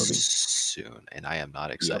coming Kenobi. soon, and I am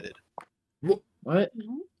not excited. What?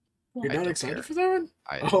 You're I not don't excited care. for that one?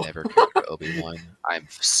 I Oh. never cared for Obi-Wan. I'm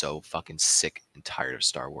so fucking sick and tired of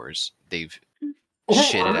Star Wars. They've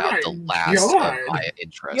shitted out the last of my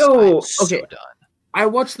interest. Yo, I'm so okay. done. I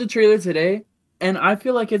watched the trailer today, and I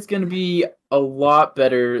feel like it's gonna be a lot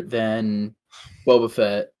better than Boba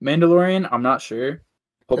Fett. Mandalorian, I'm not sure.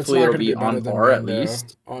 Hopefully, it'll be on par at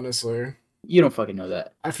least. Honestly, You don't fucking know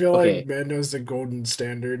that. I feel Okay. like Mando's the golden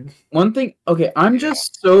standard. One thing, okay, I'm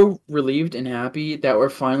just so relieved and happy that we're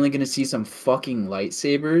finally gonna see some fucking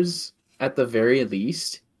lightsabers at the very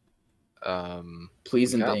least.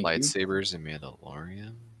 Please We and got thank you. lightsabers in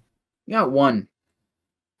Mandalorian. We got one.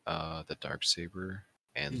 The dark saber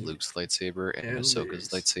and Yeah. Luke's lightsaber and And Ahsoka's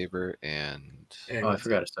there's- lightsaber and Oh, I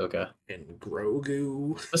forgot Ahsoka. And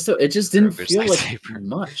Grogu. But still, it just didn't Grogu's feel like lightsaber.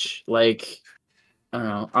 much. Like, I don't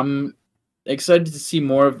know. I'm excited to see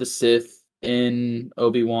more of the Sith in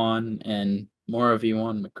Obi-Wan and more of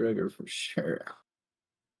Ewan McGregor for sure.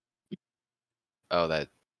 oh, that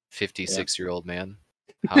 56-year-old man.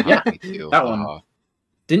 Yeah, Me too. that one.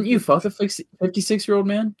 Didn't you fuck a 56-year-old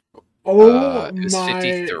man? Oh It was my!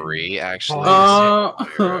 53 actually.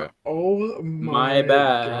 Oh. Oh My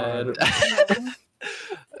bad. God.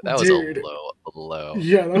 That was Dude. a low blow.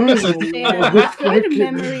 Yeah, that was a Damn, low good fucking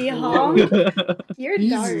memory, blow. Honk. You're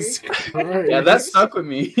Jesus dark. Christ. Yeah, that stuck with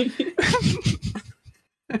me.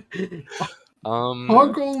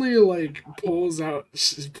 Honk only like pulls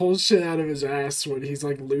shit out of his ass when he's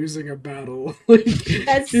like losing a battle. Like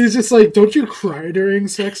That's- he's just like, don't you cry during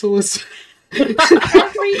sex, Alyssa?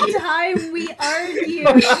 Every time we argue.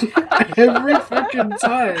 Every fucking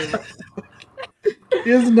time. He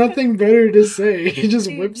has nothing better to say. He just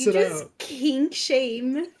Dude, whips you it just out. kink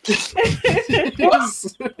shame.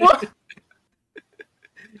 Yes.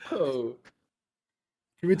 Oh.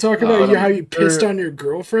 Can we talk about Um, how you pissed er- on your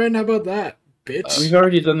girlfriend? How about that, bitch? We've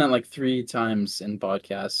already done that like 3 times in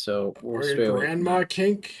podcasts, so we'll Or stay your away from grandma that.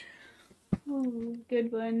 kink? Ooh,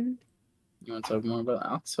 good one. You want to talk more about that?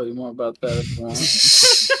 I'll tell you more about that if you want.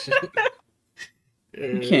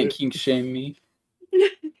 You can't kink shame me.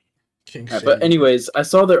 Kink Alright, but shame. anyways, I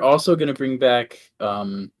saw they're also going to bring back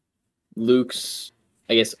Luke's,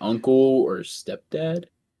 I guess, uncle or stepdad.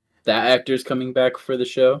 That actor's coming back for the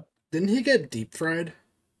show. Didn't he get deep fried?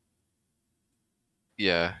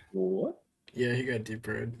 Yeah, What? Yeah, he got deep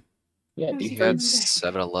fried. Yeah, How's he deep got- got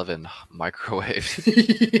fried. 7-Eleven microwave.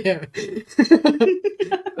 Yeah.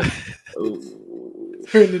 Oh.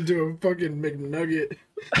 Turned into a fucking McNugget.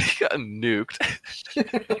 He got nuked.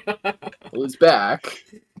 Well, it's back.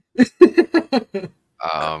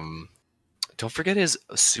 Don't forget his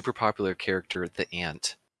super popular character, the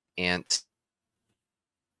Ant. Ant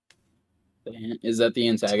Is that the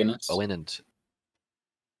antagonist? Owen and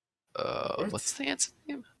What? what's the Ant's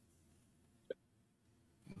name?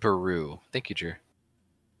 Baru. Thank you, Jer.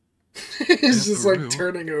 He's just like Baru.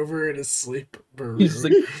 turning over in his sleep. He's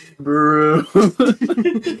like, bro.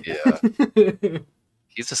 Yeah,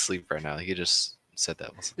 he's asleep right now. He just said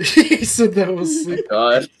that. He said that was sleep.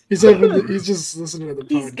 God. He's just listening to the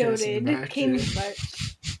He's podcast in the goaded. back. King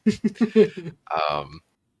Yeah. Um,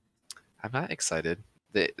 I'm not excited.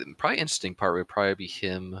 The probably interesting part would probably be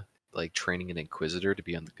him like training an Inquisitor to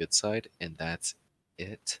be on the good side, and that's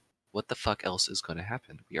it. What the fuck else is going to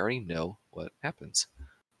happen? We already know what happens.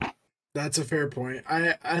 That's a fair point.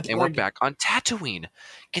 I And we're back on Tatooine.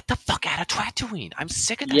 Get the fuck out of Tatooine. I'm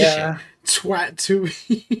sick of that Yeah. shit.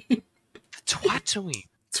 Twatooine. Tatooine.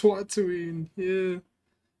 Twatooine. Yeah.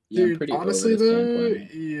 Yeah, I'm Dude, pretty honestly over the though,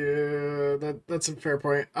 Sandplanet. yeah, that's a fair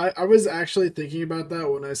point. I was actually thinking about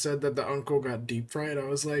that when I said that the uncle got deep fried. I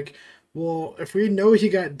was like, well, if we know he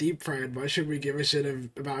got deep fried, why should we give a shit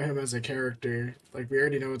about him as a character? Like, we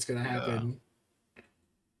already know what's gonna happen.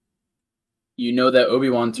 You know that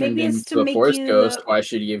Obi-Wan turned Maybe it's to into a make Force you, ghost. Why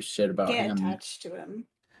should you give shit about get him? attached to him.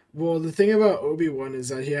 Well, the thing about Obi-Wan is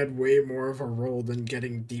that he had way more of a role than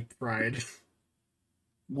getting deep fried.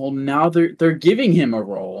 Well, now they're giving him a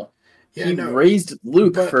role. Yeah, He no, raised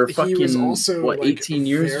Luke but for he was fucking also what, like 18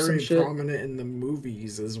 years or some very shit. prominent in the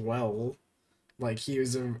movies as well. Like he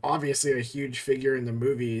was obviously a huge figure in the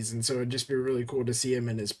movies, and so it'd just be really cool to see him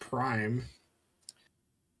in his prime.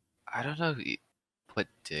 I don't know what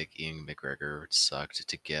dick Ian McGregor sucked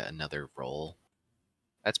to get another role.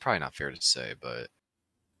 That's probably not fair to say, but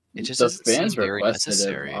it just The doesn't seem fans very requested it a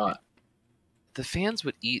necessary. lot. The fans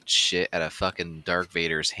would eat shit at a fucking Darth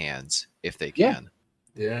Vader's hands if they Yeah. can.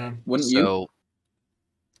 Yeah, Wouldn't you? So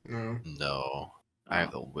no. no, I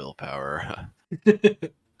have the willpower.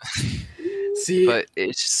 See, But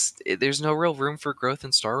it's just there's no real room for growth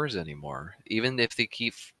in Star Wars anymore. Even if they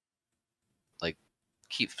keep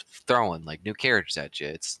throwing like new characters at you,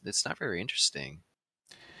 it's not very interesting.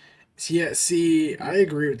 yeah, see, I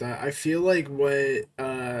agree with that. I feel like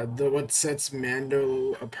what sets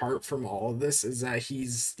Mando apart from all of this is that he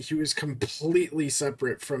was completely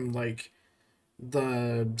separate from like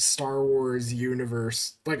the Star Wars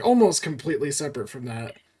universe, like almost completely separate from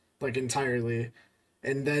that, like entirely.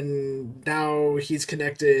 And then now he's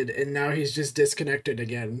connected, and now he's just disconnected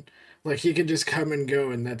again. Like he can just come and go,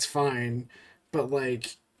 and that's fine. But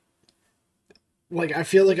like I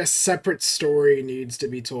feel like a separate story needs to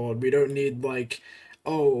be told. We don't need like,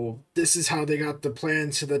 oh, this is how they got the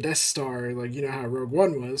plans to the Death Star, like you know how Rogue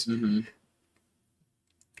One was. Mm-hmm.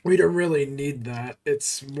 We don't really need that.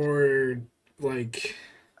 It's more like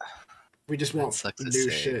we just That want sucks to new say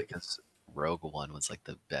shit. because Rogue One was like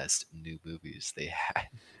the best new movies they had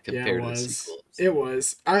Yeah, compared it to the was. sequels. It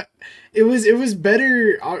was. It was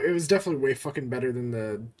better. It was definitely way fucking better than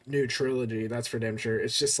the new trilogy. That's for damn sure.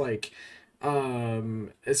 It's just like,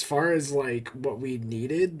 as far as like what we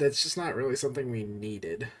needed, that's just not really something we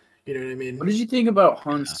needed. You know what I mean? What did you think about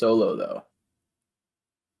Han Yeah. Solo though?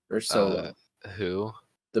 Or Solo? Who?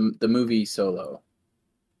 The movie Solo.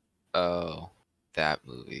 Oh, that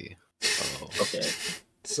movie. Oh, Okay.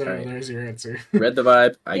 So Alright. there's your answer. Read the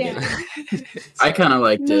vibe. I get it. I kind of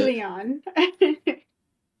liked it. Moving on.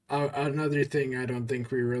 Another thing I don't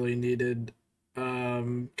think we really needed,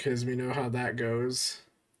 because we know how that goes.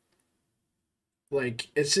 Like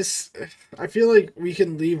it's just, I feel like we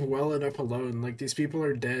can leave well enough alone. Like these people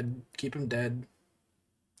are dead. Keep them dead.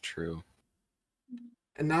 true.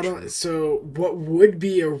 And not True. only, so what would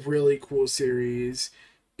be a really cool series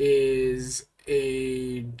is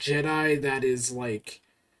a Jedi that is like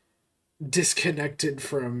disconnected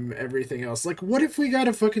from everything else. Like what if we got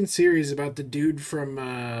a fucking series about the dude from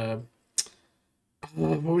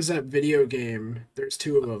what was that video game? There's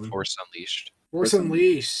two of them. Force Unleashed. Force Force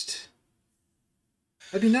Unleashed.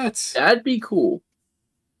 That'd be nuts. That'd be cool.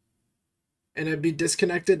 And it'd be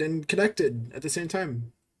disconnected and connected at the same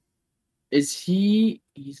time. Is he?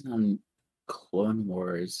 He's on Clone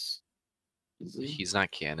Wars. Is he? He's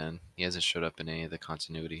not canon. He hasn't showed up in any of the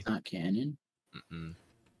continuity. Not canon. Mm-mm.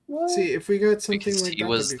 What? See, if we got something Because like he that,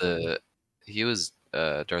 was that'd be fun. he was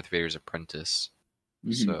Darth Vader's apprentice,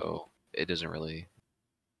 Mhm. so it doesn't really.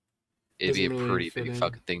 It'd be a Doesn't really pretty fit big in.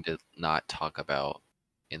 fucking thing to not talk about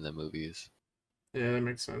in the movies. Yeah, that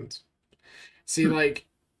makes sense. See, Hmm. like,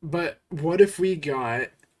 but what if we got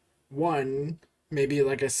one, maybe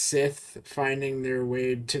like a Sith finding their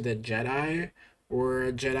way to the Jedi, or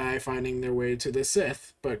a Jedi finding their way to the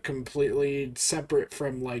Sith, but completely separate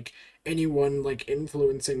from like anyone like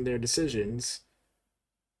influencing their decisions.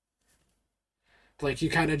 Like you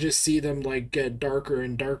kind of just see them like get darker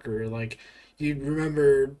and darker. Like you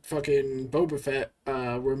remember fucking Boba Fett,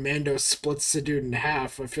 where Mando splits the dude in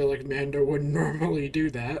half. I feel like Mando wouldn't normally do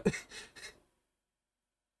that.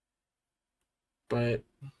 but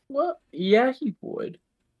Well, yeah, he would.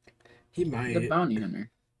 he The might. bounty hunter.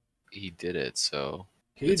 He did it, so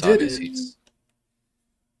He it's did obvious it. he's.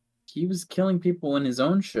 He was killing people in his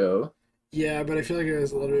own show. Yeah, but I feel like it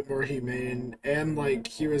was a little bit more humane, and like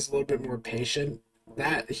he was a little bit more patient.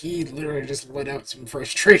 That he literally just let out some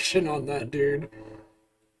frustration on that dude.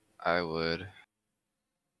 I would.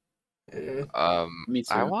 Yeah. Me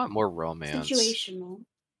I too. want more romance. Situational.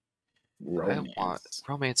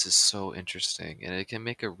 Romance is so interesting, and it can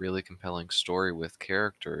make a really compelling story with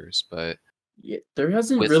characters. But Yeah, there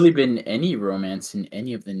hasn't with really been any romance in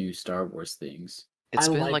any of the new Star Wars things. it's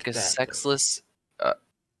I been like like a that, though. sexless.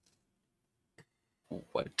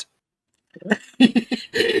 What?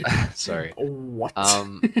 Sorry. What?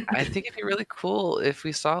 I think it'd be really cool if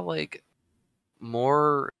we saw like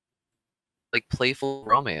more like playful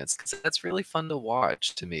romance, because that's really fun to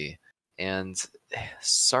watch to me. And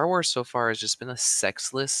Star Wars so far has just been a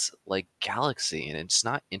sexless like galaxy, and it's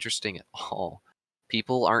not interesting at all.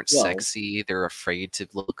 People aren't Well- sexy; they're afraid to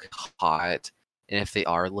look hot, and if they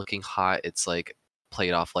are looking hot, it's like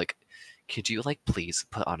played off like, "Could you like please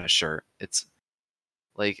put on a shirt?" It's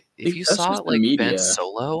like if think you that's saw just the like Ben media.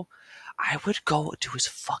 Solo, I would go to his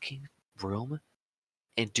fucking room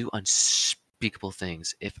and do unspeakable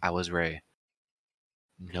things if I was Ray.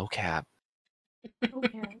 No cap.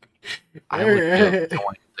 Okay. I would go Alright.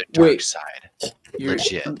 join the dark Wait. side. You're-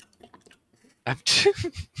 Legit. I'm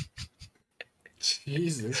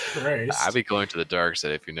Jesus Christ. I'd be going to the dark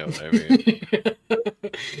side if you know what I mean.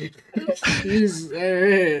 Jeez,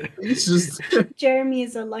 alright. It's just Jeremy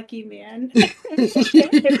is a lucky man. he's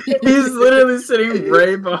literally sitting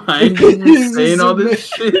right behind him He's saying just all sitting this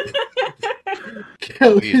shit.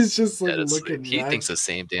 Kelly's just like Dead asleep. looking He back. thinks the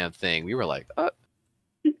same damn thing. We were like,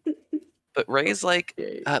 but Ray's like,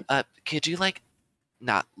 could you like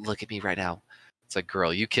not look at me right now? It's like,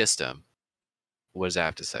 girl, you kissed him. What does that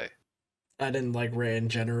have to say? I didn't like Ray in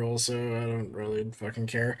general, so I don't really fucking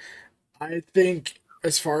care. I think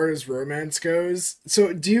as far as romance goes,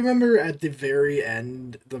 so do you remember at the very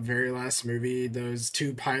end, the very last movie, those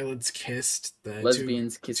two pilots kissed, the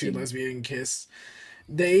Lesbians two kissing. lesbian kiss?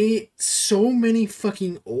 They, so many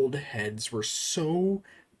fucking old heads were so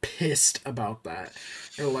pissed about that.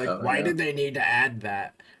 They're like, Oh, why yeah. did they need to add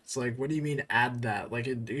that? It's like, what do you mean add that? Like,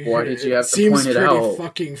 Why did you have to seems point it pretty out?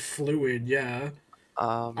 fucking fluid, yeah.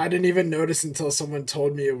 Um, I didn't even notice until someone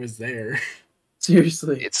told me it was there.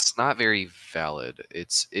 Seriously. it's not very valid.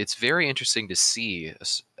 It's very interesting to see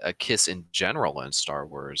a kiss in general in Star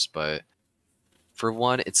Wars, but for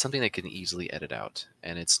one, it's something that can easily edit out,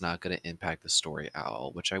 and it's not going to impact the story at all,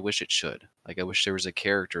 which I wish it should. Like, I wish there was a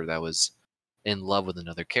character that was in love with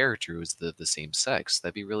another character who was the same sex.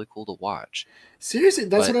 That'd be really cool to watch. Seriously,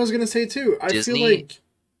 that's But what I was gonna say too. I feel Disney- like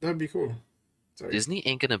that'd be cool. Sorry. Disney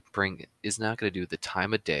is not going to do the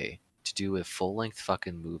time of day to do a full-length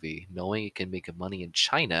fucking movie, knowing it can make money in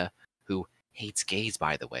China, who hates gays,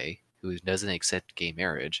 by the way, who doesn't accept gay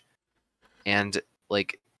marriage, and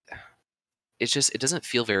like, it's just, it doesn't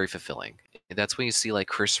feel very fulfilling. And that's when you see like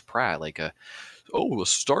Chris Pratt, like a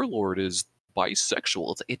Star-Lord is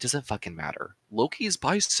bisexual. It doesn't fucking matter. Loki is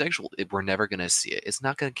bisexual. We're never gonna see it. It's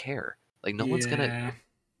not gonna care. Like, no one's gonna. Yeah.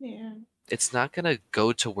 Yeah. It's not gonna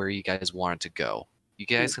go to where you guys want it to go. You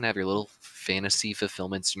guys can have your little fantasy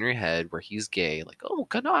fulfillments in your head where he's gay, like, oh,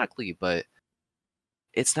 canonically, but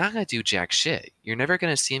it's not gonna do jack shit. You're never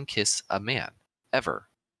gonna see him kiss a man ever.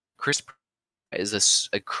 Chris Pratt is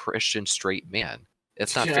a Christian straight man.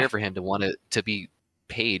 It's not Yeah. fair for him to want to be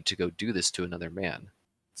paid to go do this to another man.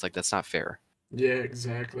 It's like, that's not fair. Yeah,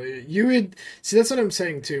 exactly. You would see, that's what I'm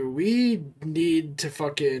saying too. We need,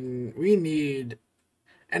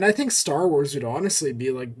 and I think Star Wars would honestly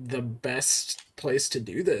be like the best place to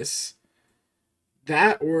do this.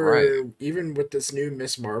 That, or Right. even with this new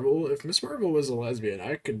Miss Marvel. If Miss Marvel was a lesbian,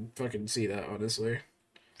 I could fucking see that, honestly.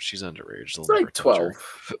 She's underage. They'll It's never like touch her.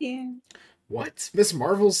 12. Yeah. What? Miss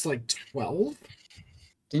Marvel's like 12?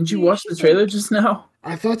 Didn't you Yeah, watch the she's trailer like- just now?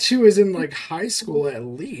 I thought she was in like high school at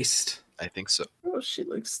least. I think so. Oh, she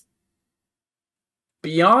looks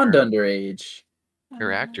beyond underage.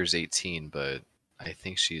 Her Uh, actor's 18, but I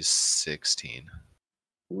think she's 16.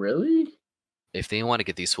 Really? If they want to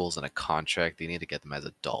get these fools in a contract, they need to get them as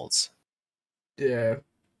adults. Yeah.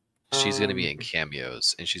 She's going to be in Um,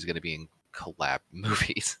 cameos, and she's going to be in collab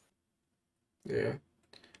movies. Yeah.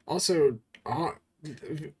 Also,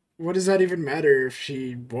 what does that even matter if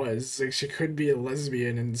she was? Like, she could be a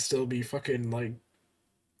lesbian and still be fucking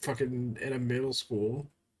in a middle school.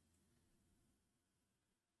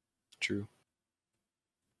 True.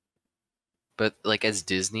 But, like, as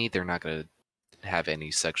Disney, they're not going to have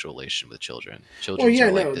any sexual relation with children. Well, Children's yeah,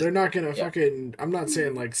 are like no, this, they're not gonna Yeah. fucking. I'm not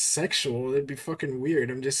saying like sexual. It'd be fucking weird.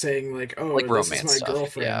 I'm just saying like, like oh, this is romance my stuff. Yeah.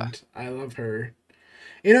 girlfriend. I love her.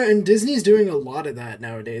 You know, and Disney's doing a lot of that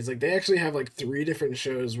nowadays. Like they actually have like 3 different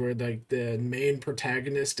shows where like the main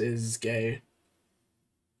protagonist is gay.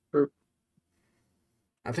 Or-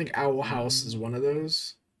 I think Owl House is one of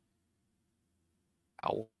those.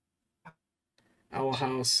 Ow. Owl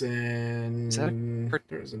House Is that and a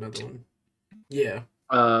there's another one. Yeah.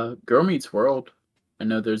 Girl Meets World. I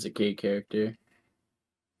know there's a gay character.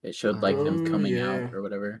 It showed like them Oh, coming yeah. out or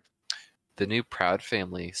whatever. the new Proud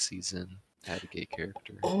Family season had a gay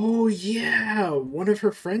character? Oh yeah, one of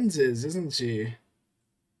her friends is, isn't she?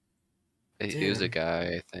 It was a Damn.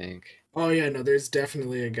 guy, I think. Oh yeah, no, there's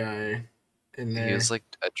definitely a guy in there. He was like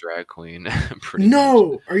a drag queen, pretty much.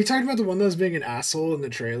 No, are you talking about the one that was being an asshole in the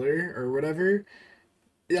trailer or whatever?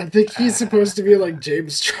 I think he's supposed to be like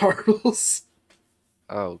James Charles.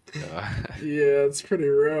 Oh god. Yeah, it's pretty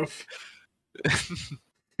rough.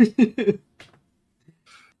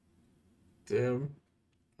 Damn.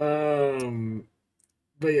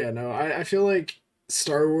 But yeah, no, I feel like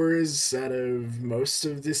Star Wars out of most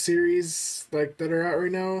of the series like that are out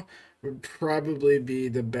right now would probably be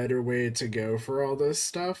the better way to go for all this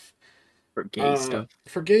stuff. For gay stuff.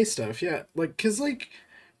 For gay stuff, yeah. Like, cause like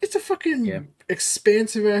it's a fucking Yeah.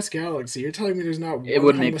 expansive ass galaxy. You're telling me there's not It one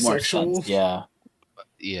would make more homosexual? sense. Yeah.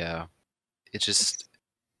 Yeah. It just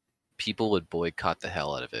people would boycott the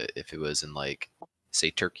hell out of it if it was in like say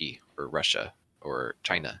Turkey or Russia or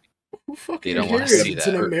China. Who fucking don't wanna cares? see It's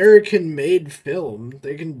that. an American-made film.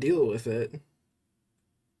 They can deal with it.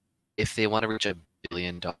 If they want to reach $1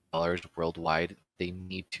 billion worldwide, they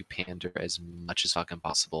need to pander as much as fucking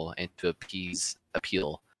possible and to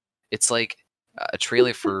appeal. It's like a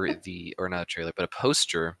trailer for the, or not a trailer, but a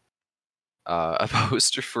poster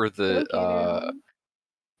for the Okay,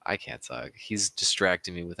 I can't talk. He's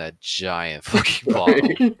distracting me with that giant fucking bottle.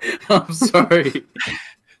 Sorry. I'm sorry.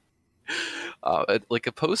 Like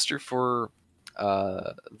a poster for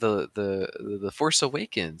the Force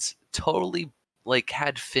Awakens totally like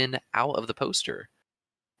had Finn out of the poster.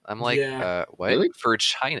 I'm like, Yeah. what? Really? For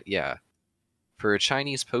China, yeah. For a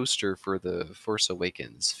Chinese poster for the Force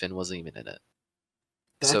Awakens, Finn wasn't even in it.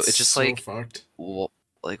 That's So it's just so like, fucked.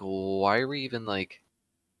 like, why are we even like,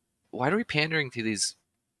 why are we pandering to these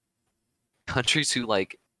countries who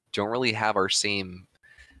like don't really have our same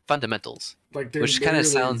fundamentals? Like they're Which kind of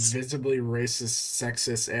literally sounds, visibly racist,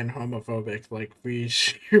 sexist, and homophobic. Like we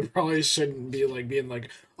probably shouldn't be like being like,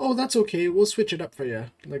 "Oh, that's okay. We'll switch it up for you."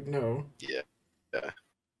 Like, no. yeah.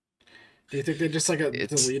 Do you think they just like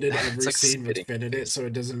It's deleted it's every like scene with spitting Finn in it, face. so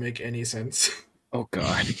it doesn't make any sense? Oh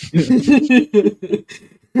god.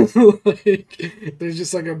 Like, there's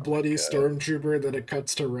just like a bloody God. stormtrooper that it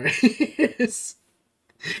cuts to race.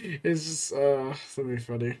 It's just, that'd be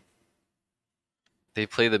funny. They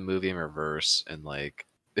play the movie in reverse, and like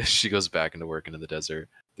she goes back into work into the desert.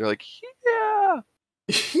 They're like, yeah.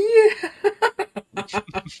 Yeah.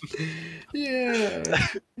 Yeah.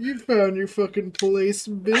 You found your fucking place,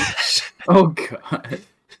 bitch. Oh god.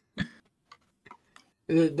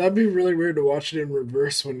 That'd be really weird to watch it in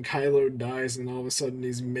reverse when Kylo dies and all of a sudden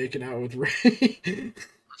he's making out with Rey.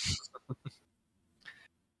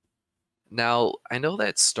 Now I know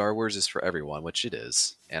that Star Wars is for everyone, which it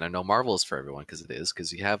is, and I know Marvel is for everyone because it is,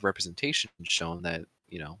 because you have representation shown that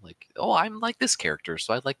like, oh, I'm like this character,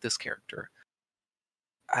 so I like this character.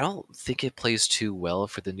 I don't think it plays too well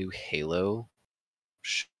for the new Halo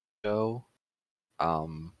show. I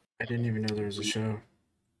didn't even know there was a show.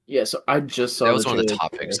 Yeah, so I just saw That was one of the trailer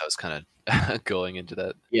topics today. I was kind of going into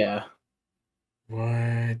that. Yeah.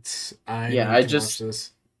 What? I Yeah, need to watch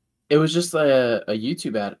this. It was just a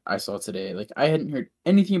YouTube ad I saw today. Like I hadn't heard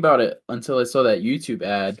anything about it until I saw that YouTube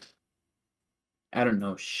ad. I don't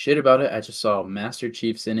know shit about it. I just saw Master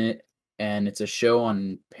Chief's in it, and it's a show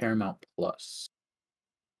on Paramount Plus.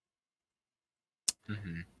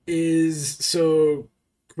 Mm-hmm. Is so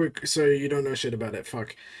quick, so you don't know shit about it.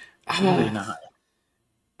 Fuck. Really not.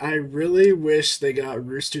 I really wish they got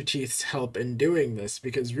Rooster Teeth's help in doing this,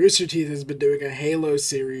 because Rooster Teeth has been doing a Halo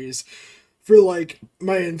series for like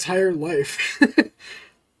my entire life.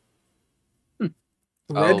 Red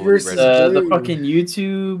Oh, versus Red- Blue. The fucking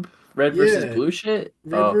YouTube Red versus Yeah. Blue shit.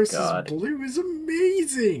 Red Oh versus god. Blue is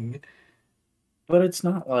amazing. But it's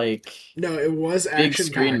not like No, it was big action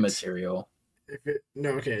screen material.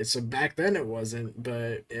 Okay, so back then it wasn't,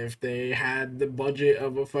 but if they had the budget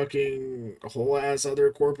of a fucking whole ass other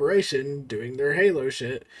corporation doing their Halo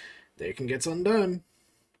shit, they can get some done.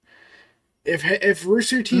 If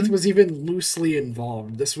Rooster Teeth was even loosely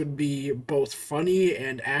involved, this would be both funny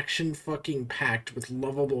and action fucking packed with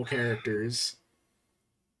lovable characters.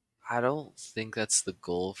 I don't think that's the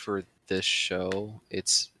goal for this show.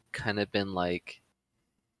 It's kind of been like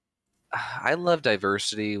I love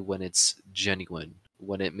diversity when it's genuine,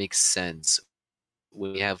 when it makes sense,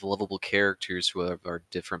 when you have lovable characters who are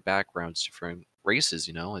different backgrounds, different races,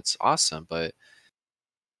 it's awesome, but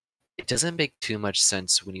it doesn't make too much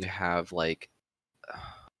sense when you have like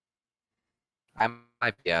I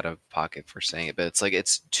might be out of pocket for saying it, but it's like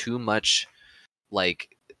it's too much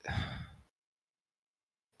like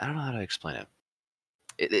I don't know how to explain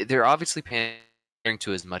it. They're obviously pandering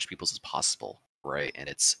to as much people as possible, right? And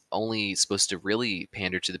it's only supposed to really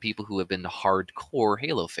pander to the people who have been hardcore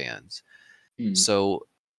Halo fans. Mm. So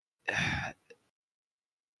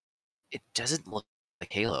it doesn't look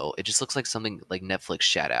like Halo. It just looks like something like Netflix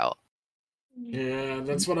shat out. Yeah,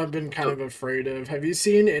 that's what I've been kind So, of afraid of. Have you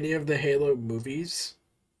seen any of the Halo movies?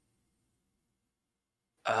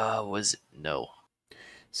 Was no.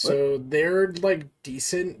 So they're like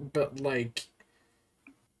decent, but like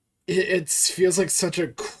it feels like such a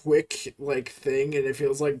quick like thing, and it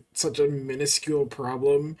feels like such a minuscule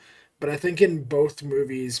problem. But I think in both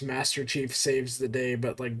movies, Master Chief saves the day,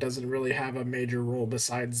 but like doesn't really have a major role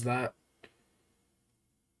besides that.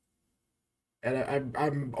 And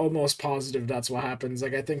I'm almost positive that's what happens.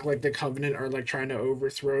 Like I think like the Covenant are like trying to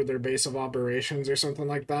overthrow their base of operations or something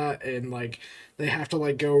like that, and like they have to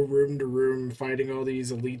like go room to room fighting all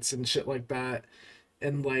these elites and shit like that,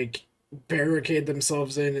 and like barricade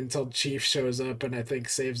themselves in until Chief shows up and I think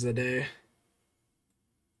saves the day.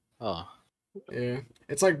 Oh, Yeah,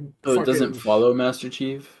 it's like so it doesn't fucking. follow Master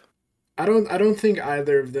Chief. I don't think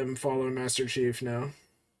either of them follow Master Chief. No,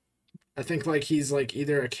 I think like he's like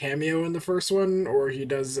either a cameo in the first one or he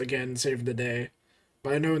does again save the day.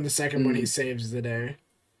 But I know in the second one he Mm. saves the day.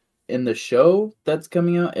 In the show that's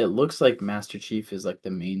coming out, it looks like Master Chief is like the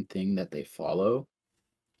main thing that they follow.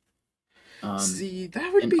 See,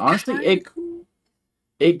 that would And be honestly, kind of cool.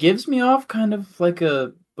 it gives me off kind of like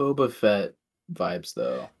a Boba Fett vibes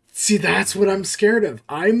though. See, that's what I'm scared of.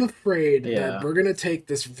 I'm afraid that Yeah. we're gonna take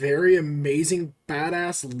this very amazing,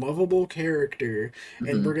 badass, lovable character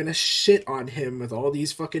and Mhm. we're gonna shit on him with all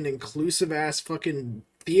these fucking inclusive ass fucking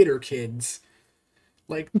theater kids.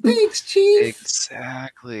 Like, thanks, Chief.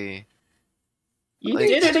 exactly. You Like,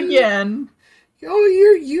 did it again. Oh,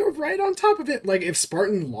 you're right on top of it. Like, if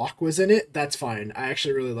Spartan Locke was in it, that's fine. I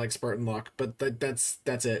actually really like Spartan Locke, but that's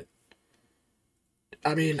it.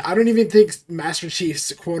 I mean, I don't even think Master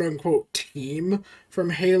Chief's quote unquote team from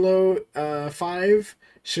Halo 5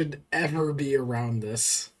 should ever be around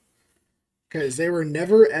this. Because they were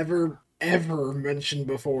never, ever, ever mentioned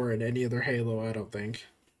before in any other Halo, I don't think.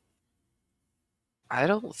 I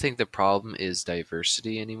don't think the problem is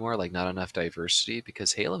diversity anymore, like not enough diversity,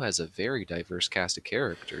 because Halo has a very diverse cast of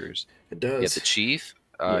characters. It You have the does. Chief,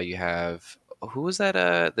 Yeah. you have who was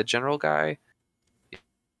that? The general guy. You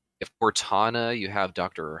have Cortana, you have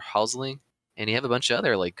Doctor Hausling, and you have a bunch of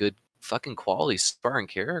other like good fucking quality sparring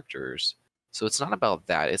characters. So it's not about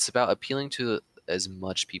that. It's about appealing to as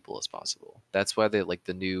much people as possible. That's why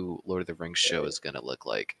the new Lord of the Rings show is gonna look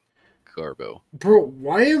like Garbo. Bro,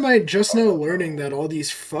 why am I just now learning that all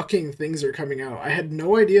these fucking things are coming out? I had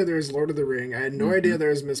no idea there was Lord of the Ring. I had no idea there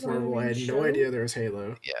was Miss Lord of the Marvel. I Rings had no show? idea there was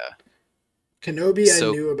Halo. Yeah. Kenobi I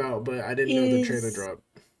So knew about, but I didn't know the trailer Is dropped.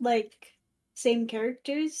 like same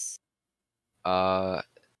characters? the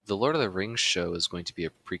Lord of the Rings show is going to be a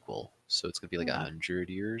prequel, so it's going to be like Oh. 100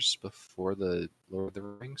 years before the Lord of the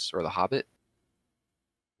Rings or the Hobbit.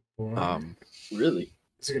 What? Really?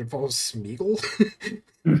 Is it gonna follow Smeagol?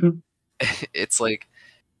 It's like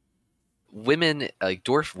women, like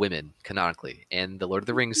dwarf women, canonically, in the Lord of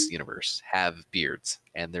the Rings universe, have beards,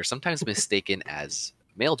 and they're sometimes mistaken as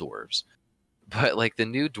male dwarves. But like the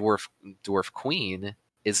new dwarf queen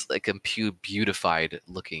is like a beautified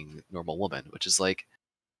looking normal woman, which is like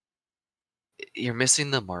you're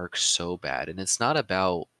missing the mark so bad, and it's not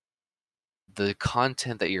about the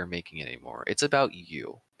content that you're making anymore. It's about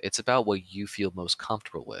you. It's about what you feel most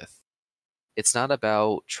comfortable with. It's not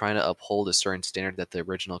about trying to uphold a certain standard that the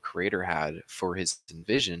original creator had for his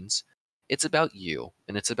visions. It's about you,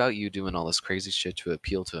 and it's about you doing all this crazy shit to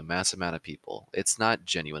appeal to a mass amount of people. It's not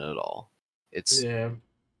genuine at all. It's Yeah,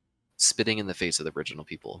 spitting in the face of the original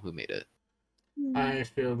people who made it. I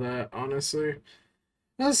feel that honestly.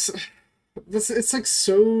 That's it's like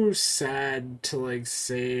so sad to like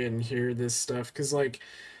say and hear this stuff because like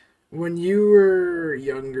When you were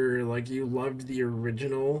younger, like you loved the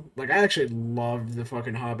original. Like I actually loved the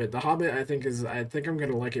fucking Hobbit. The Hobbit, I think I'm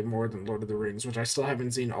gonna like it more than Lord of the Rings, which I still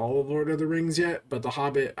haven't seen all of Lord of the Rings yet. But the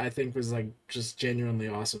Hobbit, I think, was like just genuinely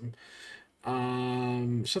awesome.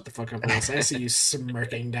 Shut the fuck up, Alyssa. I see you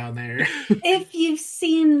smirking down there. If you've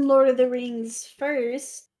seen Lord of the Rings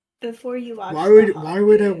first before you watch Why The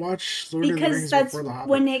would I Hobbit, watch Lord of the because Rings that's before the Hobbit?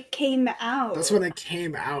 when it came out. That's when it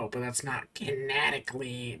came out, but that's not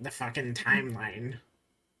canonically the fucking timeline.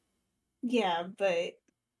 Yeah, but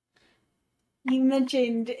you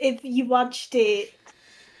mentioned if you watched it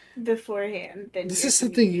beforehand, then This your is opinion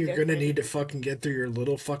something would be you're gonna need to different. fucking get through your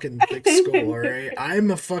little fucking thick skull, alright?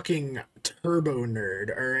 I'm a fucking turbo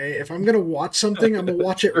nerd, alright? If I'm gonna watch something, I'm gonna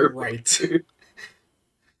watch it right.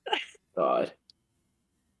 God.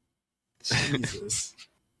 Jesus.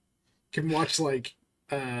 Can watch like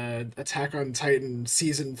Attack on Titan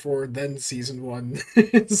season 4, then season 1.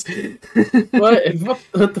 What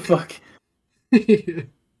the fuck?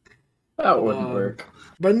 That wouldn't work.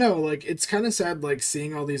 But no, like it's kind of sad, like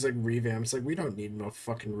seeing all these like revamps. Like we don't need no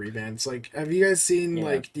fucking revamps. Like, have you guys seen Yeah.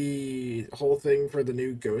 like the whole thing for the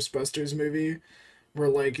new Ghostbusters movie, where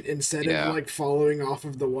like instead of Yeah. like following off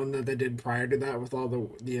of the one that they did prior to that with all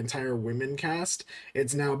the entire women cast,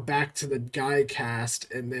 it's now back to the guy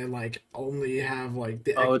cast, and they like only have like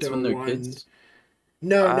the Oh, it's when Ecto they're one. kids.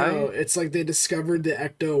 No, it's like they discovered the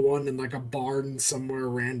Ecto one in like a barn somewhere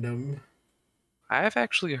random. I've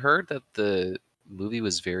actually heard that the movie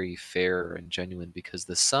was very fair and genuine because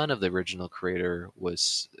the son of the original creator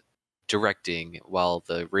was directing while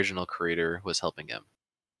the original creator was helping him.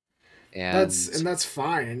 And That's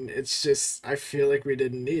fine. It's just I feel like we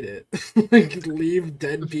didn't need it. Like leave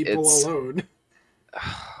dead people it's alone.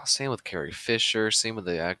 same with Carrie Fisher, same with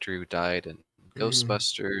the actor who died in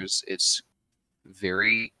Ghostbusters. It's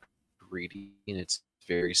very greedy and it's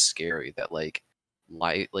very scary that like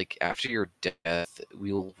after your death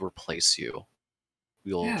we will replace you.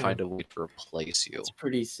 We will Yeah. find a way to replace you. It's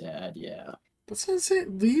pretty sad, yeah. That's what I'm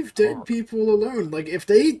saying. Leave dead people alone. Like if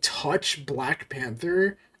they touch Black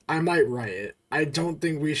Panther, I might riot. I don't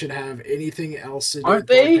think we should have anything else to do Aren't with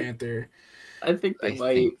Black they? Panther. I think they I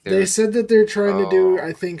might. think They said that they're trying to do, Oh,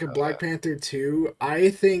 I think, a Black Panther 2. I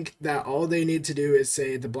think that all they need to do is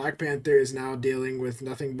say the Black Panther is now dealing with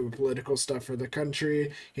nothing but political stuff for the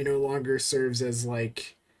country. He no longer serves as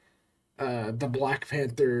like the Black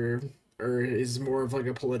Panther, or is more of like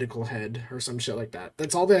a political head or some shit like that.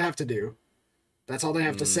 That's all they have to do. That's all they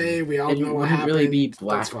have to say. We all It know what wouldn't happened. really be That's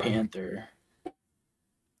Black fine. Panther.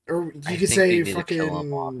 Or you I could think say they need to kill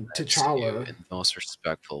him off fucking in the MCU T'Challa. in the most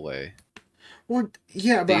respectful way. Well,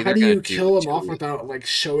 yeah, They but how either do gotta you do kill him two off without like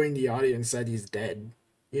showing the audience that he's dead?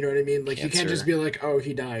 You know what I mean? Like you can't just cancer. be like, "Oh,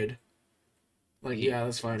 he died." Like, He- yeah,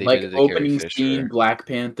 that's fine. they Like did it to Carrie opening Fisher. scene, Black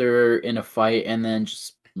Panther in a fight, and then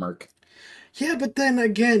just murk. Yeah, but then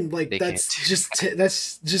again, like They that's can't do just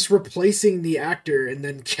that's just replacing the actor and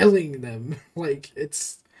then killing them. Like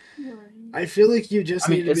it's. I feel like you just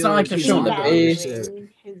I mean, need to it's be not like, like they're he's showing the not going to face.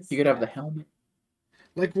 shit. You could have the helmet.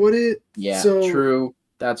 Like what it. Yeah, so, true.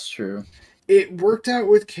 That's true. It worked out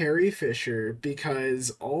with Carrie Fisher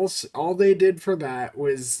because all they did for that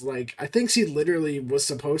was like I think she literally was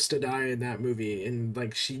supposed to die in that movie and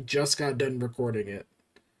like she just got done recording it,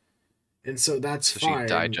 and so that's So fine. she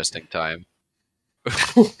died just in time.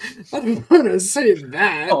 I don't want to say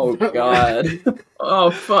that. Oh but, God. like,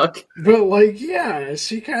 Oh fuck. but like yeah,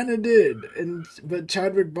 she kind of did, but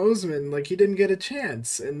Chadwick Boseman like he didn't get a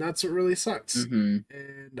chance, and that's what really sucks. Mm-hmm.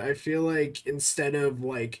 And I feel like instead of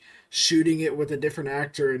like shooting it with a different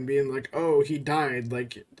actor and being like, oh, he died,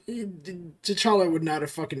 like T'Challa would not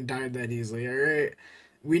have fucking died that easily. All right,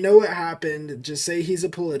 we know what happened. Just say he's a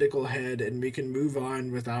political head, and we can move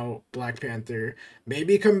on without Black Panther.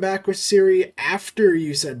 Maybe come back with Siri after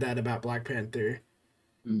you said that about Black Panther.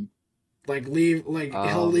 Mm. Like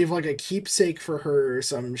he'll leave like a keepsake for her or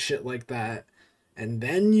some shit like that. And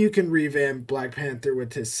then you can revamp Black Panther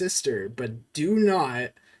with his sister, but do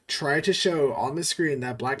not try to show on the screen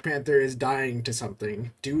that Black Panther is dying to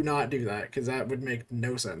something. Do not do that, because that would make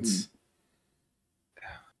no sense.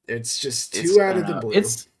 It's just too out of the blue.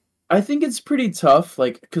 I think it's pretty tough,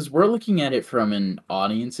 like, because we're looking at it from an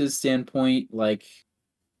audience's standpoint. Like,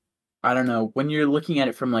 I don't know, when you're looking at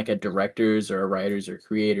it from like a director's or a writer's or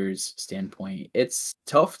creator's standpoint, it's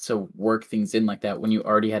tough to work things in like that when you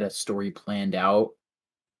already had a story planned out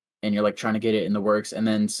and you're like trying to get it in the works, and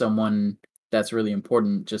then someone that's really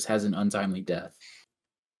important just has an untimely death.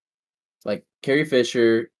 Like Carrie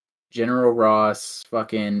Fisher, General Ross,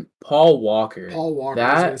 fucking Paul Walker. Paul Walker.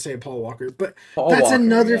 I was gonna say Paul Walker, but Paul that's Walker,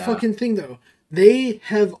 another yeah. fucking thing though. They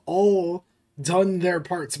have all done their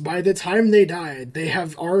parts. By the time they died, they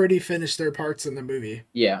have already finished their parts in the movie.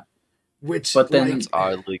 Yeah. Which, But then- like, That's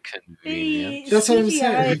oddly They convenient. That's what I'm CGI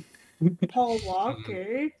saying. Paul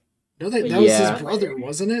Walker. no, that with was his Yeah. brother,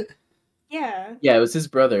 wasn't it? Yeah. Yeah, it was his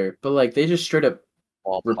brother. But like they just straight up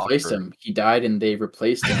Paul replaced Parker. him. He died and they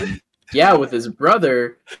replaced him. Yeah, with his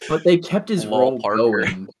brother, but they kept his Walt role Parker.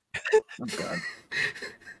 going. Oh god.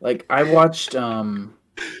 Like I watched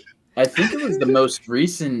I think it was the most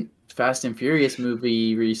recent Fast and Furious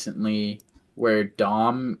movie recently where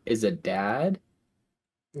Dom is a dad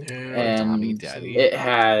Yeah. Dommy and Daddy. it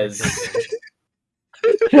has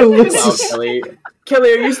Chill Chill out, Kelly.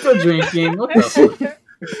 Kelly, are you still drinking? What the fuck?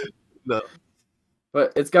 No.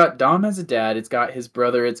 But it's got Dom as a dad, it's got his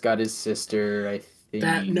brother, it's got his sister, I think.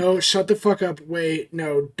 That no, shut the fuck up. Wait,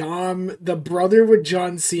 no, Dom, the brother with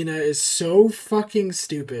John Cena, is so fucking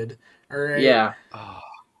stupid. All right. Yeah. Oh,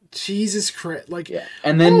 Jesus Christ! Like, Yeah.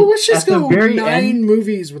 And then let's just at the go very 9 end,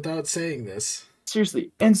 movies without saying this.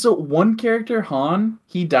 seriously. And so one character, Han,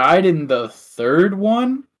 he died in the third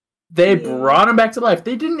one. They Yeah. brought him back to life.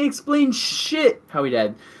 They didn't explain shit how he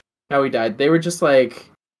died. They were just like,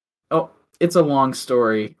 "Oh, it's a long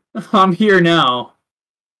story. I'm here now."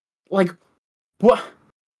 Like, what?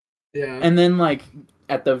 Yeah. And then like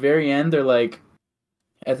at the very end, they're like,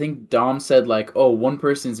 I think Dom said like, "Oh, one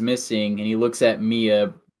person's missing," and he looks at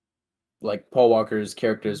Mia, like Paul Walker's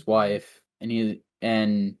character's wife,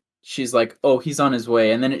 and she's like, "Oh, he's on his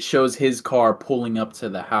way." And then it shows his car pulling up to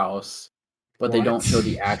the house, but they What? don't show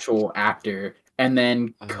the actual actor. And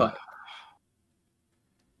then cut.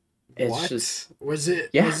 It's What just was it?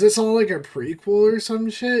 Yeah. Was this all like a prequel or some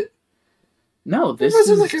shit? no. This This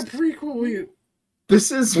wasn't is like a prequel.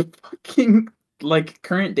 this is fucking like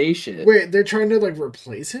current day shit. Wait, they're trying to like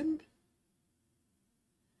replace him?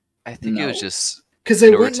 I think it was No. just Because they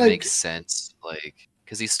in order went to like, make sense, like,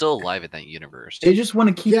 because he's still alive in that universe. They just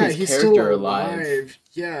want to keep yeah, his he's character still alive. alive.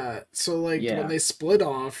 Yeah, so like Yeah. when they split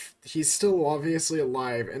off, he's still obviously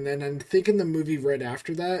alive. And then I think in the movie right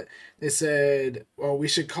after that, they said, "Well, we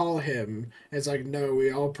should call him." And it's like, no,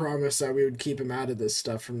 we all promised that we would keep him out of this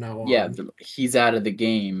stuff from now on. Yeah, he's out of the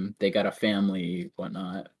game. They got a family,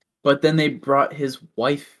 whatnot. But then they brought his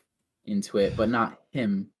wife into it, but not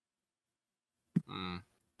him. Mm.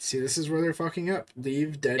 See, this is where they're fucking up.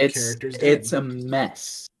 Leave dead It's characters dead. it's a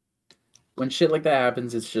mess. When shit like that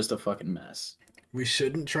happens, it's just a fucking mess. We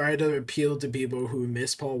shouldn't try to appeal to people who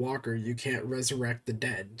miss Paul Walker. You can't resurrect the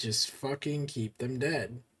dead. Just fucking keep them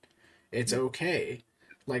dead. It's okay.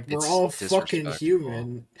 Like, we're It's all fucking disrespectful.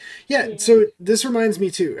 human. Yeah, Yeah. so this reminds me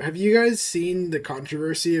too. Have you guys seen the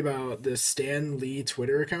controversy about the Stan Lee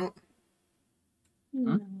Twitter account?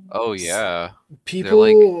 Huh? Oh yeah.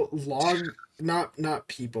 People log not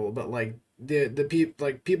people, but like the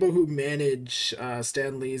people who manage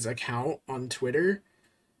Stan Lee's account on Twitter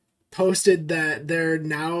posted that they're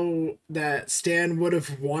now that Stan would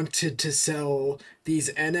have wanted to sell these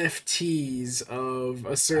NFTs of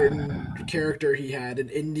a certain character he had, an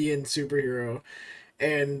Indian superhero.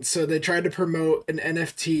 And so they tried to promote an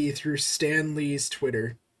NFT through Stan Lee's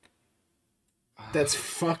Twitter. That's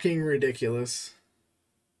fucking ridiculous.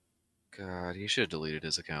 God, he should have deleted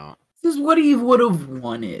his account. This is what he would have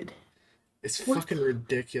wanted. It's What? fucking He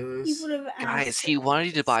ridiculous. would have Guys, asked he wanted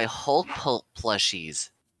you to us. buy Hulk plushies.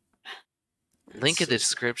 Link in the It's-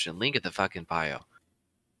 description. Link in the fucking bio.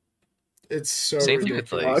 It's so Same thing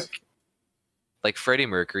with, ridiculous. Like Freddie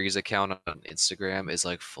Mercury's account on Instagram is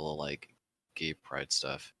like full of like gay pride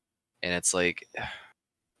stuff, and it's like,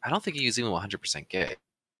 I don't think he was even 100% gay.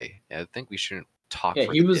 I think we shouldn't talk Yeah,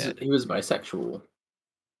 for he the was dead. he was bisexual.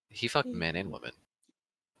 He fucked men and women,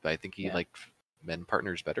 but I think he Yeah. liked men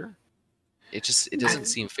partners better. It Yeah. doesn't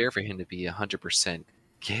seem fair for him to be 100%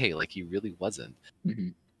 gay. Like he really wasn't. hmm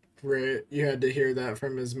Right, you had to hear that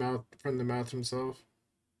from his mouth, from the mouth himself.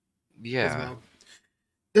 His Yeah.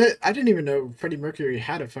 mouth. I didn't even know Freddie Mercury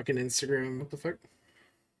had a fucking Instagram. What the fuck?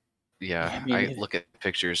 Yeah, I mean, I it- look at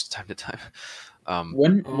pictures time to time.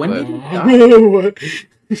 When did he Oh, die? what?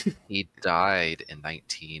 He died in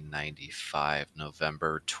 1995,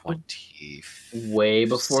 November 25th. Way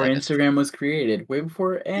before 7th. Instagram was created. Way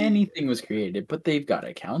before anything was created. But they've got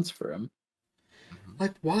accounts for him. Mhm.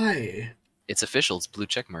 Like, why? It's official. It's blue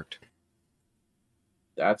check marked.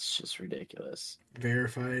 That's just ridiculous.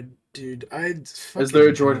 Verified, dude. Is there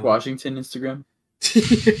a George Washington Instagram?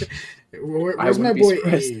 Where's my wouldn't be boy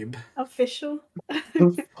surprised. Abe? Official.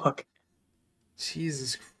 Oh, fuck.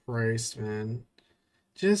 Jesus Christ, man.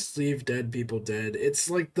 Just leave dead people dead. It's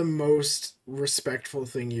like the most respectful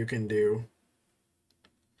thing you can do.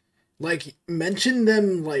 Like, mention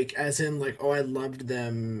them like as in like, oh, I loved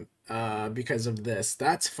them because of this.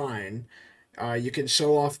 That's fine. You can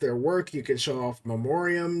show off their work, you can show off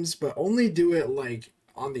memoriams, but only do it like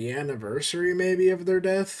on the anniversary maybe of their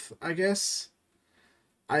death, I guess.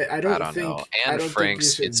 I I don't don't know. think And you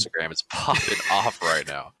Frank's should. Instagram is popping off right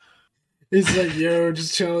now. He's like, yo,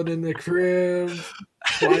 just chilling in the crib,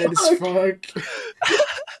 quiet as fuck.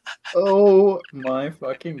 Oh my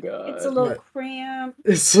fucking It's a god. little But- cramped.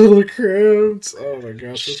 It's little crypt. Oh my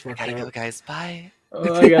gosh, that's Shh, I fucked gotta go, up. guys. Bye.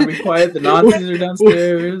 Oh, I gotta be quiet. The Nazis are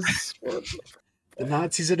downstairs. The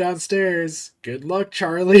Nazis are downstairs. Good luck,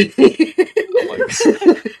 Charlie. Oh my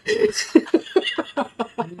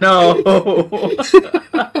god. No.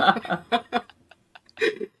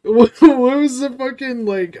 What was the fucking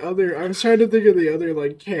like other? I was trying to think of the other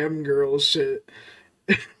like cam girl shit.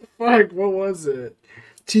 Fuck, what was it?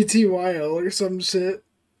 TTYL or some shit.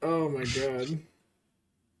 Oh my god.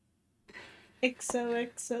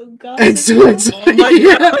 XOXO XOXO. Oh my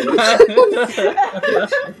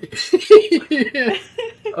Yeah,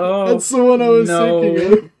 Oh, that's the one I was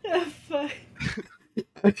thinking of. Fuck.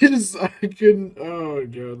 I couldn't. Oh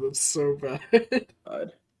god, that's so bad.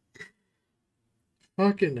 God.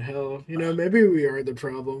 Fucking hell. You know, maybe we are the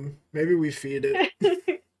problem. Maybe we feed it.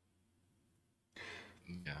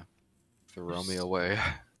 Yeah. Throw me away.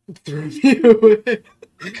 Throw me away.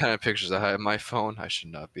 The kind of pictures I have on my phone, I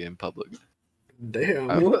should not be in public.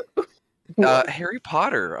 Damn. What? Harry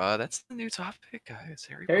Potter. That's the new topic, guys.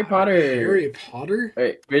 Harry Potter. Harry Potter?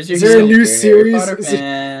 Wait, where's your Is there a new Harry series? Potter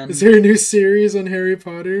fan? Is there a new series on Harry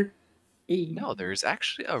Potter? No, there's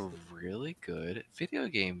actually a really good video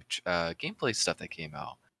game gameplay stuff that came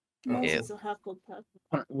out. Moses a Hufflepuff.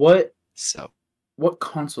 What So,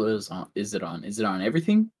 console is it on? Is it on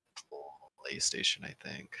everything? PlayStation, I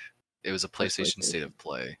think. It was a PlayStation State of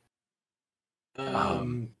Play.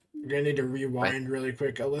 We're gonna need to rewind really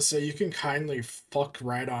quick. Alyssa, you can kindly fuck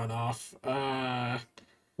right on off.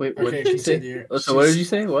 Wait, what Okay, did you say? continue. So what did you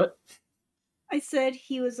say? What? I said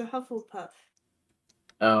he was a Hufflepuff.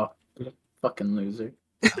 Oh, fucking loser.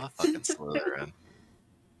 I'm a fucking Slytherin.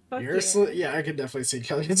 Fuck You're yeah. yeah, I could definitely see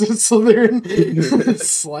Kelly as a Slytherin.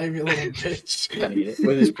 Slimy little bitch. Kinda get it.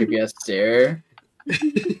 With his creepy ass stare.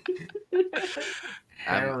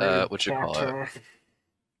 Harry What you call it?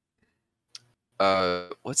 Potter.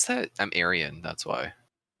 What's that? I'm Aryan. That's why.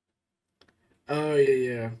 Oh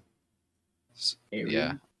yeah.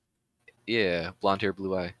 Yeah, yeah. Blonde hair,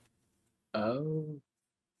 blue eye. Oh.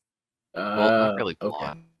 Well, not really okay.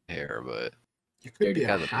 blonde hair, but You could be a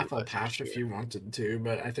Kinda blue eyes, Hufflepuff for if sure. you wanted to,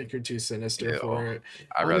 but I think you're too sinister Ew. for it.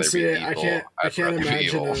 I'd rather be Honestly, evil. I can't I'd rather be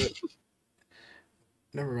imagine evil.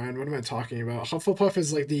 Never mind, what am I talking about? Hufflepuff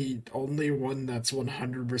is like the only one that's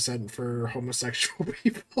 100% for homosexual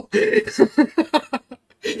people.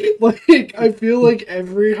 Like, I feel like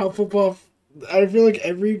every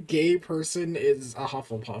gay person is a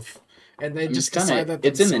Hufflepuff. And they I mean, just it's kinda- decide that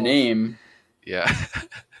it's in the themselves. name. Yeah.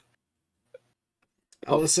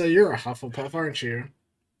 Alyssa, you're a Hufflepuff, aren't you?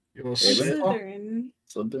 You little Wait, shit. what? Slytherin.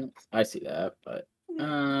 Slytherin. I see that, but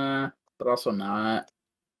also not.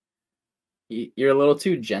 You're a little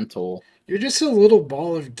too gentle. You're just a little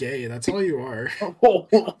ball of gay, that's all you are.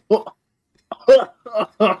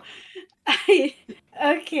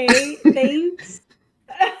 Okay, thanks.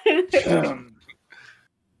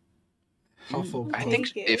 Hufflepuff. I think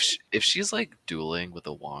Take it. if she's like dueling with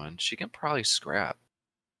a wand, she can probably scrap.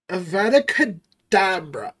 Avada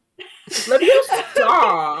Kedavra.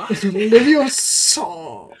 Leviosa!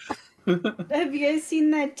 Leviosa. Have you guys seen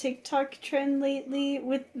that TikTok trend lately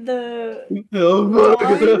with the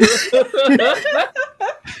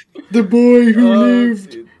The boy who Oh, lived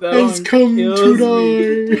dude, that has one come kills to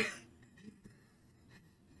me. die.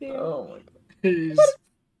 Oh my god. He's,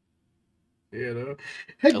 you know.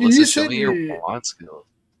 Heck, you Alyssa, show said me your you. wand skills.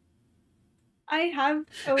 I have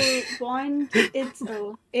a wand. It's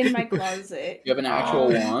in my closet. You have an actual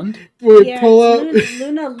wand? Wait, Yeah, pull out. it's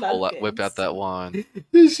Luna Lovegood. Whip out that wand.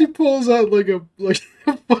 She pulls out like a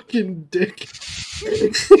fucking dick.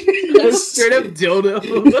 A straight up dildo.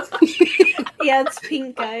 Yeah, it's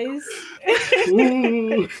pink, guys.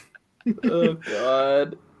 Ooh. Oh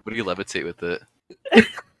god. What do you levitate with it?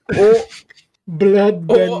 Oh, Blood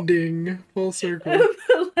Oh. bending. Full circle.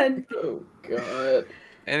 oh god.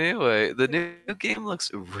 Anyway, the new game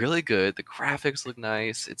looks really good. The graphics look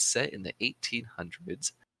nice. It's set in the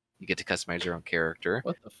 1800s. You get to customize your own character.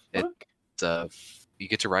 What the It- fuck? You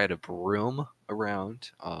get to ride a broom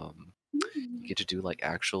around. You get to do like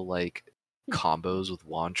actual like combos with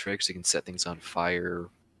wand tricks. You can set things on fire,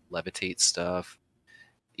 levitate stuff.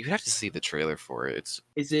 You have to see the trailer for it.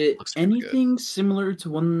 Is it looks pretty good. anything similar to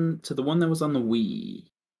the one that was on the Wii?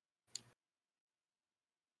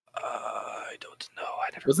 I don't know.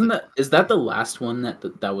 I Wasn't that is that the last one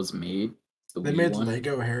that was made? The They Wii made one?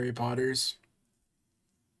 Lego Harry Potters.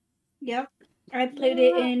 Yep. I played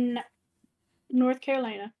it in North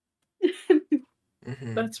Carolina.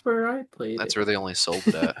 Mm-hmm. That's where I played That's it. where they only sold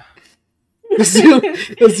it at. That's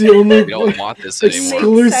the only We don't want this anymore.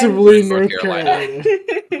 exclusively North North Carolina.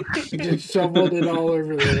 Carolina. Just shoveled it all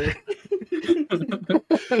over there.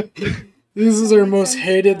 This is our makes most sense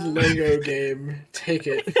hated now. Lego game. Take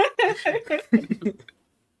it.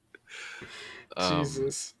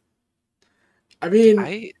 Jesus. I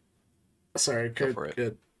mean, sorry, Go for it.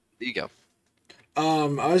 good. There you go. I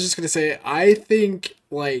was just gonna say, I think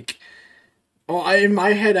like, in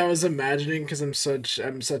my head I was imagining, because I'm such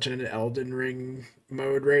in Elden Ring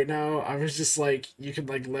mode right now. I was just like, you can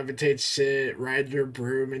like levitate shit, ride your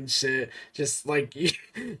broom and shit. Just like you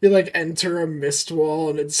like enter a mist wall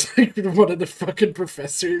and it's like one of the fucking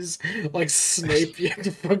professors, like Snape. You have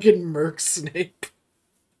to fucking murk Snape.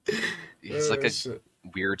 He's like a Shit.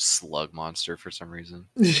 weird slug monster for some reason.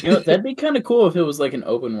 That'd be kind of cool if it was like an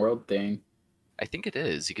open world thing. I think it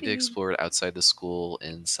is. You get to explore it outside the school,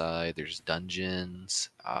 inside. There's dungeons.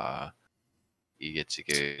 You get to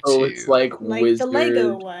go Oh, to it's like the Lego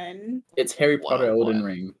Wizard. one. It's Harry Potter 101. Elden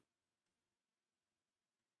Ring.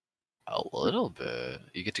 A little bit.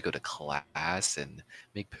 You get to go to class and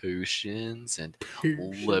make potions and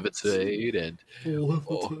levitate and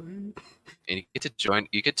you get to join.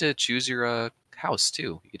 You get to choose your house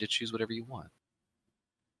too. You get to choose whatever you want.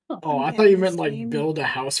 Oh, I thought you meant like build a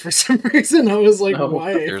house for some reason. I was like, No.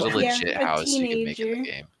 why? There's a legit a house you can make in the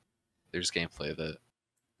teenager. game. There's gameplay of it.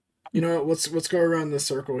 You know what? Let's go around the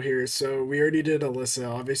circle here. So we already did Alyssa.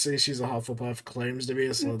 Obviously, she's a Hufflepuff. Claims to be a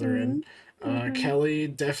Slytherin. Kelly,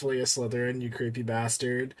 definitely a Slytherin. You creepy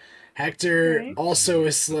bastard. Hector, Right. also a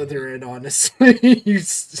Slytherin. Honestly,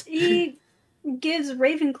 He gives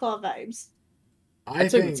Ravenclaw vibes. I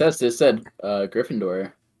took the test. It said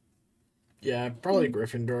Gryffindor. Yeah, probably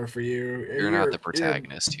Gryffindor for you. You're not the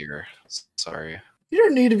protagonist here. Sorry. You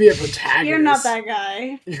don't need to be a protagonist. You're not that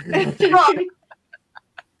guy.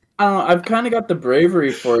 I've kind of got the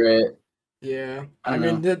bravery for it. Yeah, I I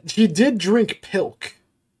mean, he did drink Pilk.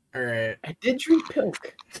 All right. I did drink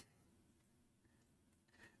Pilk.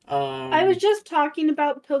 I was just talking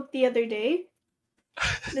about Pilk the other day.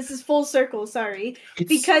 This is full circle, sorry.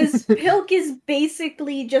 Because Pilk is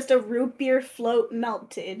basically just a root beer float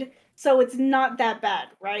melted. So it's not that bad,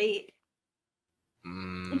 right?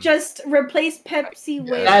 Just replace Pepsi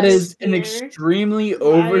with that is beer, an extremely right?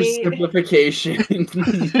 oversimplification.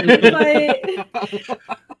 But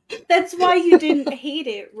that's why you didn't hate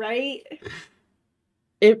it, right?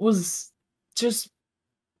 It was just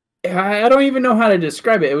I don't even know how to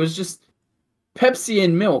describe it. It was just Pepsi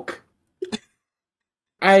and milk.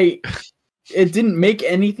 It didn't make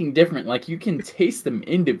anything different. Like you can taste them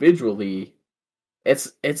individually.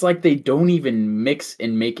 It's like they don't even mix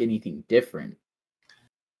and make anything different.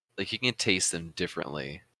 Like you can taste them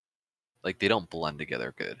differently. Like they don't blend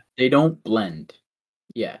together good. They don't blend.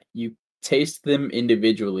 Yeah, you taste them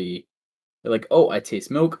individually. They're like, oh, I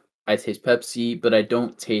taste milk, I taste Pepsi, but I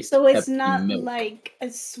don't taste So it's Pepsi not milk. like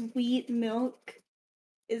a sweet milk.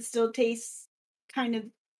 It still tastes kind of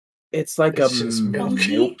It's like It's a just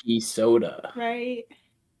milky soda. right.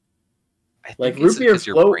 Like root beer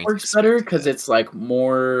float works better because it's like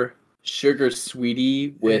more sugar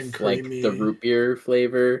sweetie with like the root beer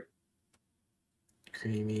flavor.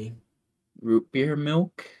 Creamy. Root beer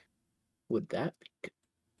milk? Would that be good?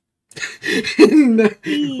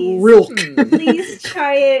 Please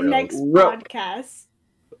try it next podcast.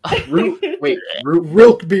 Root beer.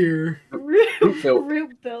 Root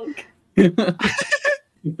milk.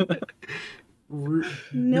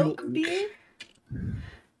 Milk beer?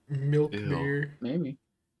 Milk beer. Maybe.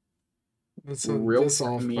 This all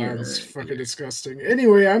sounds fucking beer. Disgusting.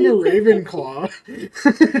 Anyway, I'm a Ravenclaw.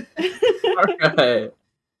 Alright.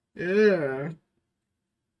 Yeah.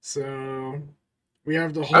 So we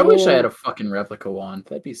have the whole. I wish I had a fucking replica wand.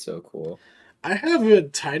 That'd be so cool. I have a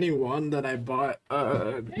tiny one that I bought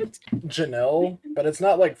Janelle, but it's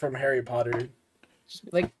not like from Harry Potter.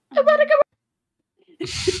 Just like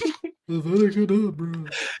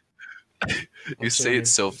You say it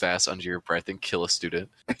so fast under your breath and kill a student.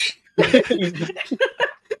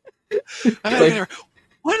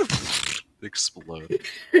 What? Explode.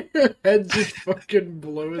 Head just fucking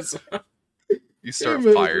blows up. You start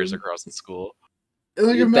fires across the school.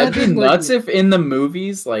 Like, that'd be nuts if in the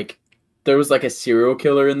movies, like, there was like a serial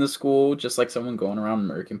killer in the school, just like someone going around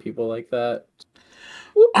murking people like that.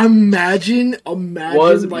 Imagine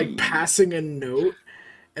like passing a note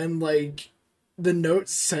and like the note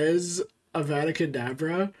says Avada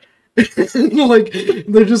Kedavra Like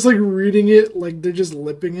they're just like reading it, like they're just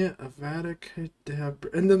lipping it. Avada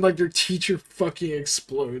Kedavra, and then like their teacher fucking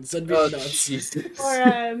explodes. That'd be Oh, nuts. Jesus.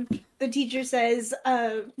 Or the teacher says,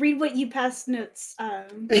 "Read what you passed notes."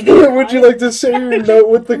 Would you like to say your note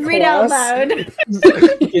with the Read class? out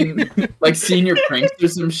loud. Like senior pranks or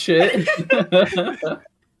some shit.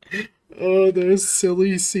 Oh, those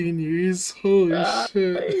silly seniors! Holy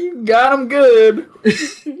shit! You got him good.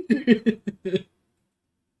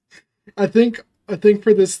 I think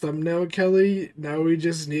for this thumbnail, Kelly, now we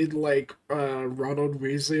just need like Ronald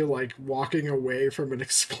Weasley like walking away from an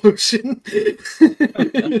explosion.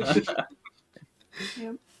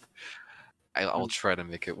 Yep. I'll try to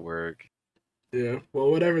make it work. Yeah,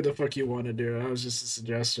 well, whatever the fuck you want to do. That was just a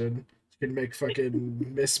suggestion. You can make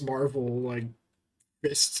fucking Miss Marvel like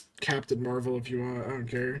Miss Captain Marvel if you want. I don't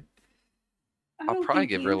care. I I'll don't probably think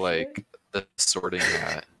give you her should. like the sorting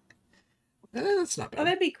hat. That's not Oh, bad.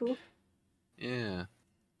 that'd be cool. Yeah.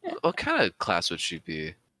 What kind of class would she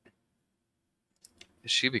be?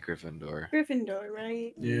 She'd be Gryffindor. Gryffindor,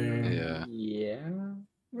 right? Yeah. Yeah. Yeah.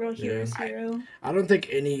 Real hero's Yeah. hero. I don't think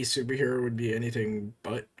any superhero would be anything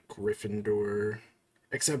but Gryffindor,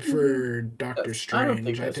 except for Doctor I don't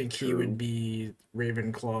think Strange. I that's think he true. would be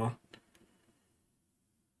Ravenclaw.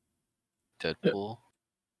 Deadpool.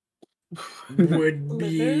 Would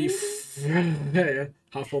be Slytherin?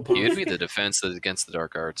 Hufflepuff. He would be the defense against the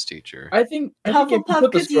dark arts teacher. I think if you Hufflepuff put the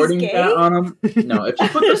 'cause he's sorting gay? hat on him, no, if you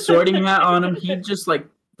put the sorting hat on him, he'd just like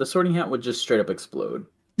the sorting hat would just straight up explode.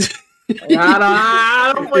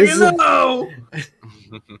 I don't It's fucking know.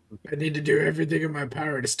 I need to do everything in my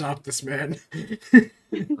power to stop this man.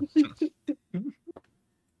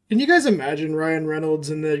 Can you guys imagine Ryan Reynolds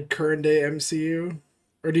in the current day MCU?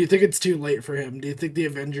 Or do you think it's too late for him? Do you think the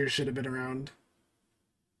Avengers should have been around?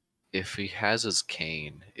 If he has his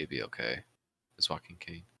cane, it'd be okay. His walking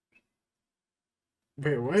cane.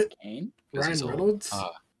 Wait, what? Kane? 'Cause he's Ryan old. Reynolds?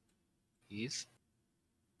 He's.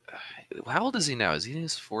 How old is he now? Is he in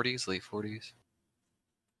his 40s, late 40s?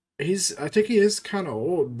 I think he is kind of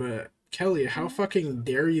old, but Kelly, how fucking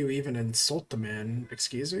dare you even insult the man?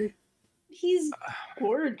 Excuse me? He's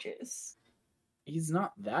gorgeous. He's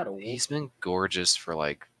not that old. He's been gorgeous for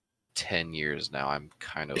like 10 years now. I'm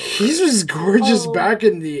kind of over He it. was gorgeous Oh. back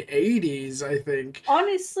in the 80s, I think.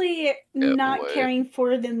 Honestly, not boy. caring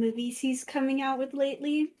for the movies he's coming out with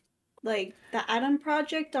lately. Like the Adam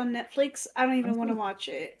Project on Netflix, I don't even want to watch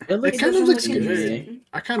it. It looks kinda doesn't looks look good. interesting.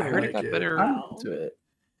 I kind I of heard like it got it. better. I'm Wow. into it.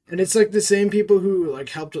 And it's like the same people who like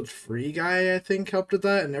helped with Free Guy, I think, helped with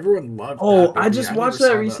that, and everyone loved Oh, that I movie. just never watched saw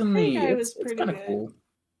that recently. Free Guy It's, was it's pretty kind of good. cool.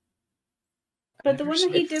 But the never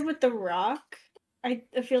one that he seen- did with The Rock, I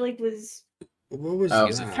feel like was What was Oh.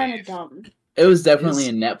 that? kind of dumb. It was definitely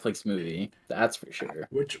His- a Netflix movie. That's for sure.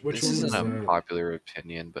 Which This one was isn't a that? popular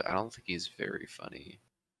opinion, but I don't think he's very funny.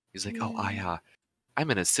 He's like, oh,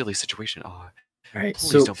 I'm in a silly situation. Oh, All right,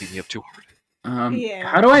 please so don't beat me up too hard. Yeah.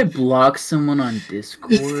 how do I block someone on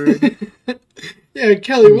Discord? Yeah,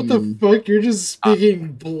 Kelly, what the Hmm. fuck? You're just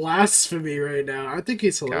speaking blasphemy right now. I think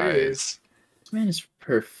he's hilarious. Guys, This man is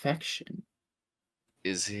perfection.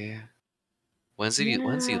 is he? When's he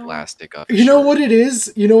Yeah. last take off? You know what it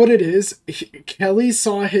is? You know what it is? Kelly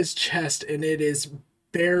saw his chest and it is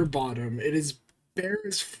bare bottom. It is bare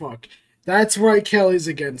as fuck. That's why Kelly's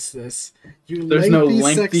against this. You There's no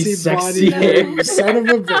lengthy, sexy body, hair. you son of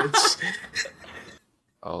a bitch.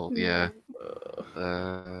 Oh Mm. yeah, He's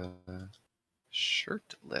a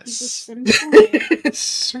shirtless. simple man.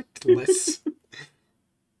 Shirtless.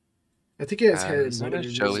 I think he has hair He's embedded gonna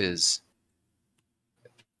in show his-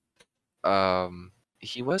 his.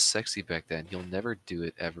 He was sexy back then. He'll never do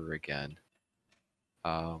it ever again.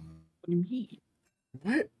 What do you mean?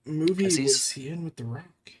 What movie 'Cause he's- was he in with The Rock?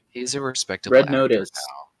 He's a respectable Red actor Notice.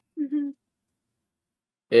 now. Mhm.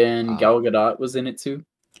 And Gal Gadot was in it too.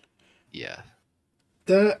 Yeah.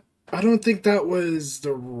 That I don't think that was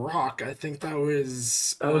The Rock. I think that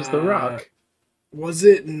was That was The Rock. Was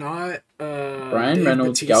it not Ryan Dave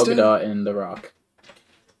Reynolds, Bautista? Gal Gadot, and The Rock.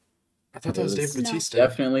 I thought that was It Dave was Bautista.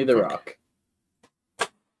 Definitely The Fuck. Rock.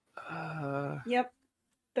 Yep.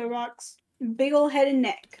 The Rock's big ol' head and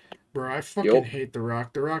neck. Bro, I fucking Yup. hate The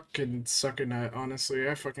Rock. The Rock can suck a nut, honestly.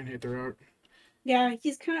 I fucking hate The Rock. Yeah,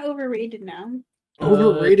 he's kind of overrated now.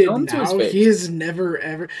 Overrated tell him to his now. face. He is never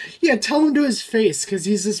ever. Yeah, tell him to his face, because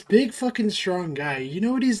he's this big fucking strong guy. You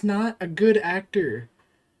know what? He's not a good actor.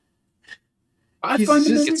 I He's find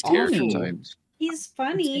him just Gets entertaining. stereotyped. He's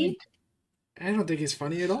funny. I don't think he's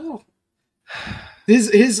funny at all.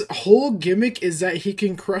 His whole gimmick is that he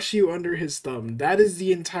can crush you under his thumb. That is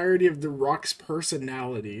the entirety of The Rock's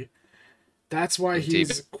personality. That's why he's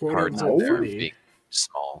David quote Harden's unquote there funny. being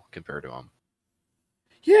small compared to him.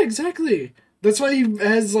 Yeah, exactly. That's why he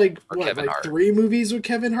has Or Kevin like Hart. 3 movies with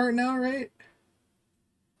Kevin Hart now, right?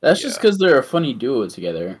 That's just because they're a funny duo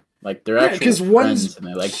together. Like they're Yeah, actual because friends one's and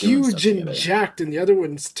they like doing stuff huge and together. jacked, and the other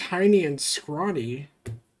one's tiny and scrawny.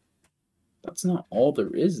 That's not all there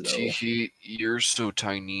is, though. You're so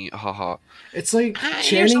tiny, haha. It's like You're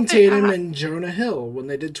Channing so big, Tatum haha. and Jonah Hill when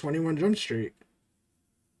they did 21 Jump Street.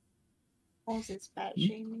 Also, it's bad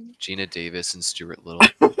shaming. Gina Davis and Stuart Little.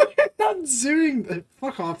 Not doing that.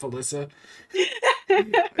 Fuck off, Alyssa. You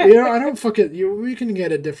know, I don't fucking. We can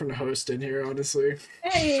get a different host in here, honestly.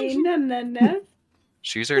 Hey, no.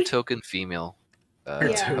 She's our token female. Our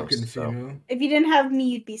Yeah. token host, so. female. If you didn't have me,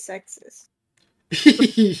 you'd be sexist.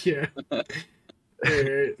 Yeah.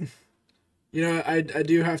 Alright. You know, I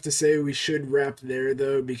do have to say we should wrap there,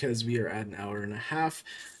 though, because we are at an hour and a half.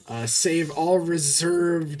 Save all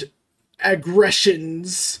reserved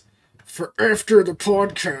aggressions for after the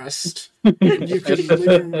podcast. And you can leave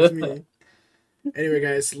them with me. Anyway,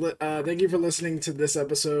 guys, thank you for listening to this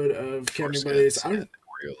episode of Camping Buddies.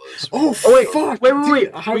 Oh, wait, fuck!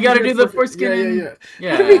 wait. How We did gotta we do the forget- foreskin. Yeah.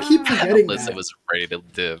 Yeah. How do we keep forgetting Alyssa that? was ready to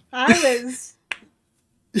dip. I was.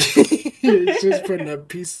 She's putting up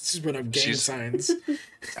she's putting up gang She's- signs.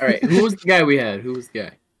 All right. Who was the guy we had? Who was the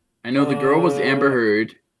guy? I know the girl was Amber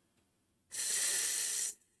Heard.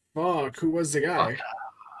 Fuck, who was the guy?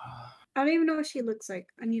 I don't even know what she looks like.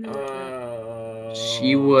 I need to look her up.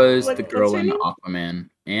 She was the What's girl her in name? Aquaman.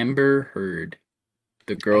 Amber Heard.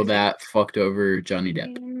 The girl that fucked over Johnny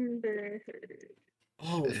Depp. Amber Heard.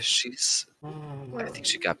 Oh, She's. I think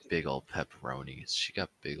she got big old pepperonis. She got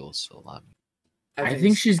big old salami. I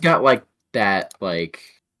think she's got like that like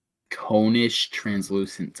conish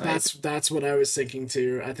translucent type. that's what I was thinking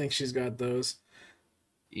too. I think she's got those.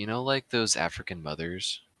 You know, like those African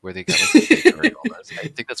mothers where they got like the big areolas? I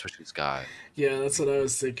think that's what she's got. Yeah, that's what I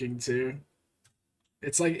was thinking too.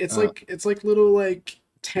 It's like little like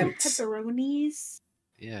tents. Pepperonis.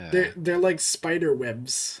 Yeah. They're like spider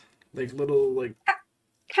webs, like little like.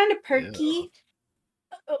 Kind of perky.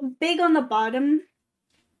 Big on the bottom.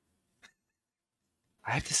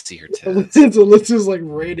 I have to see her tits. Alyssa's like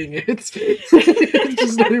rating it.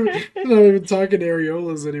 She's not even talking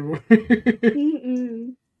areolas anymore.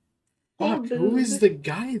 Mm-mm. Fuck, Hey, who is boob. the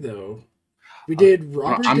guy though? We did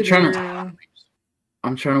Robert I'm De trying to- Niro.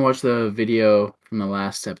 I'm trying to watch the video from the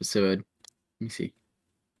last episode. Let me see.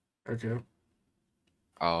 Okay.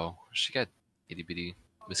 Oh, she got itty bitty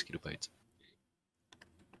mosquito bites.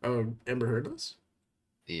 Oh, Amber Heard does?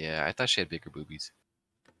 Yeah, I thought she had bigger boobies.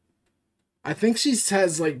 I think she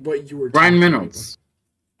has like what you were. Ryan talking Reynolds.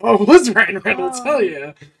 about. Oh, it was Ryan Reynolds? Oh. Hell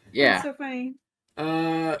yeah. Yeah. That's so funny.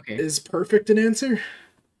 Okay. Is perfect an answer?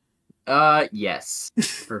 Yes.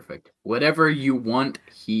 Perfect. Whatever you want,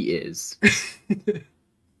 he is.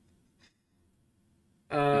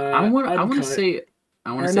 I want to uncut. say.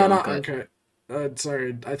 I want Or to no, say not uncut. uncut.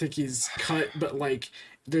 Sorry, I think he's cut, but like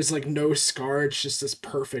there's like no scar. It's just this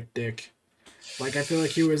perfect dick. Like I feel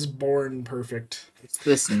like he was born perfect. It's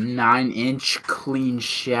this 9-inch clean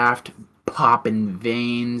shaft, popping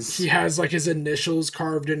veins. He has like his initials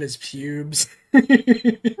carved in his pubes.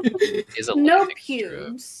 Is a No lighting strip.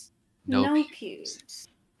 pubes. No No pubes. pubes.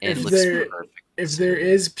 And If looks there- perfect. If there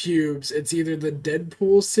is pubes, it's either the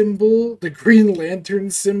Deadpool symbol, the Green Lantern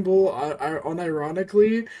symbol,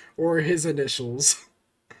 unironically, or his initials.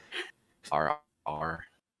 R.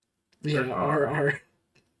 Yeah, RR.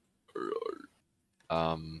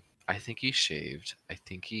 I think he's shaved. I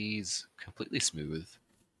think he's completely smooth.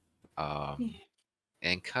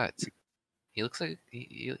 And cut. He looks like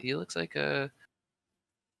he looks like a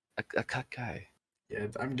cut guy. Yeah,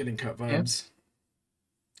 I'm getting cut vibes.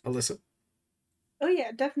 Alyssa. Oh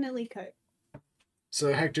yeah, definitely cut.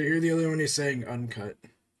 So Hector, you're the only one who's saying uncut.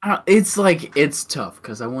 It's like it's tough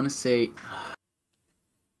because I want to say.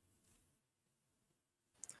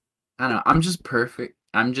 I don't know. I'm just perfect.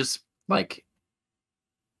 I'm just like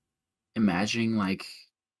imagining like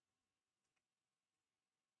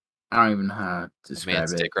I don't even know how to This describe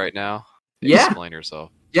man's it. dick right now. Yeah. Explain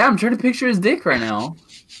yourself. Yeah, I'm trying to picture his dick right now,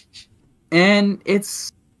 and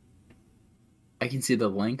it's. I can see the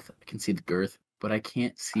length. I can see the girth, but I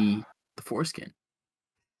can't see the foreskin.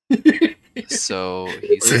 So Where's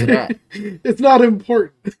he's it at? It's not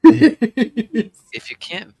important. if you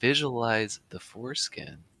can't visualize the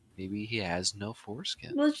foreskin, maybe he has no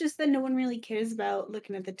foreskin. Well, it's just that no one really cares about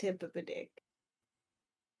looking at the tip of a dick.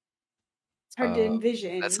 It's hard to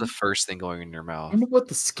envision. That's the first thing going in your I mouth. wonder what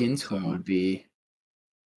the skin tone would be.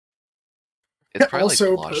 It's probably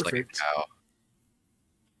Also like blush like a perfect. cow.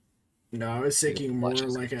 No, I was Maybe thinking more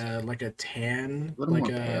blushes like a tan, A little more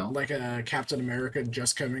pale. like a Captain America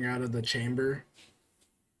just coming out of the chamber.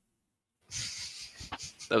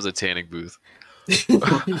 That was a tanning booth.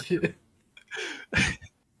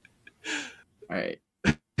 All right.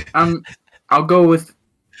 I'll go with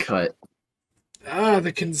cut.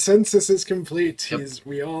 The consensus is complete. Yep.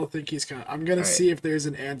 We all think he's cut. I'm gonna All right. see if there's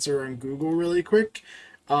an answer on Google really quick.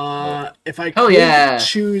 If I Hell could yeah.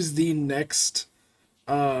 choose the next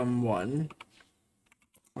one.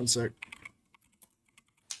 One sec.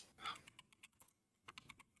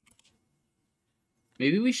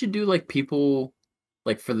 Maybe we should do like people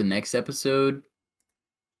like for the next episode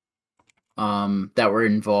that were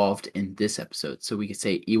involved in this episode. So we could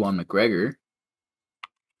say Ewan McGregor.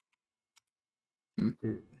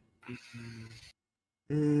 Maybe.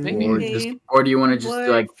 Okay. Or do you want to just What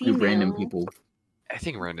like do random female? people? I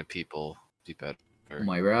think random people be better. Oh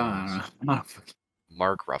my god.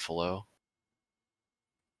 Mark Ruffalo.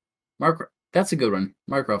 That's a good one.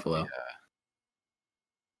 Mark Ruffalo.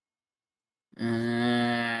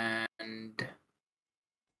 Yeah. And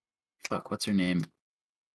fuck, what's her name?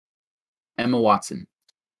 Emma Watson.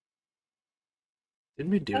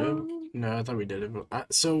 Didn't we do Oh. it? No, I thought we did it.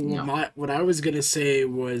 So No. what I was gonna say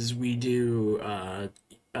was we do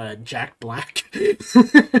Jack Black.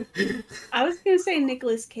 I was gonna say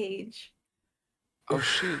Nicolas Cage. Oh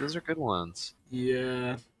shoot, those are good ones.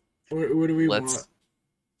 Yeah. What do we Let's want?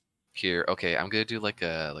 here. Okay, I'm gonna do like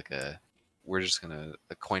a. We're just gonna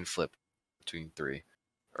a coin flip between three.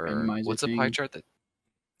 Or Randomizer what's a pie thing. chart that?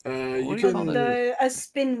 You What do you call can. A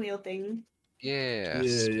spin wheel thing. Yeah.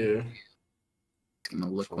 Yeah, yeah. I'm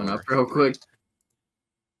gonna look one For up real quick.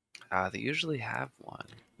 They usually have one.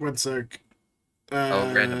 One sec.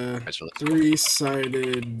 Random.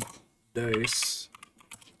 3-sided dice.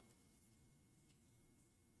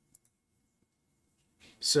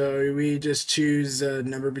 So we just choose a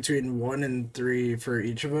number between 1 and 3 for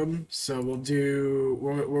each of them. So we'll do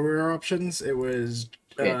what were our options? It was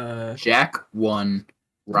Okay. Jack 1,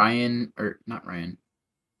 Ryan or not Ryan.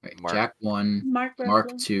 Right. Mark. Jack 1, Mark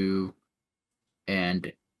Mark Ruffalo. 2,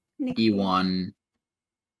 and Nick Cage. E1.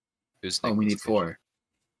 Who's Oh, we Nicolas need Cage? 4.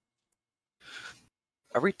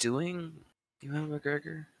 Are we doing Ewan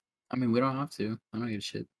McGregor? I mean, we don't have to. I don't give a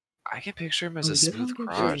shit. I can picture him as Oh, a we did? smooth Okay,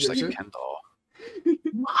 crotch, like a sure. Ken doll.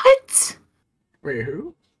 What? Wait,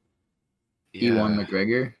 who? Ewan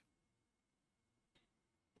McGregor.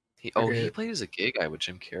 He Okay. played as a gay guy with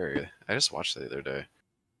Jim Carrey. I just watched it the other day.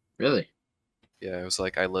 Really? Yeah, it was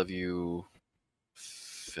like I love you,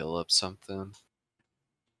 Philip something.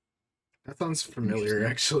 That sounds familiar,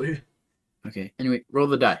 Interesting. actually. Okay. Anyway, roll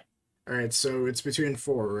the die. All right, so it's between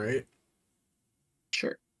 4, right?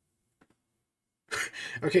 Sure.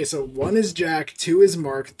 Okay, so 1 is Jack, 2 is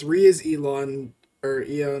Mark, 3 is Elon, or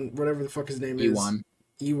Eon, whatever the fuck his name is. E1.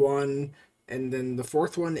 E1, and then the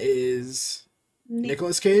 4th one is Nick.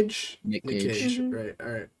 Nicolas Cage? Nick Cage. Mhm. Right,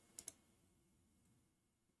 alright.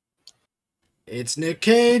 It's Nick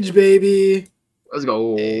Cage, baby! Let's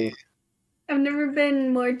go. Hey. I've never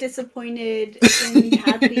been more disappointed and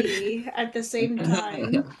happy at the same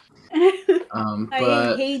time. I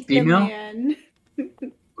But hate female? the man.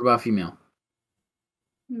 What about female?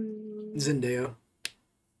 Zendaya.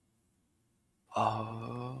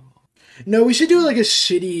 Oh. No, we should do like a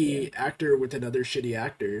shitty actor with another shitty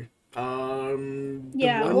actor.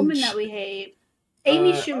 Yeah, a woman that we hate.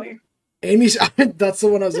 Amy Schumer. That's the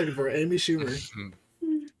one I was looking for. Amy Schumer.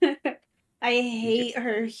 I hate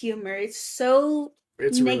her humor. It's so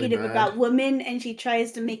It's negative really bad. about women, and she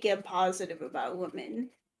tries to make it positive about women.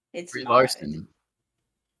 It's Brie not. Larson.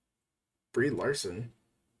 Brie Larson.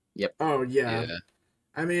 Yep. Oh yeah. Yeah.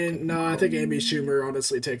 I mean, no, I think Amy Schumer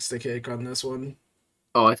honestly takes the cake on this one.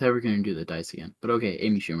 Oh, I thought we were gonna do the dice again. But okay,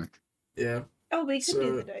 Amy Schumer. Yeah. Oh, we could do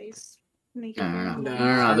So- the dice. Make it No.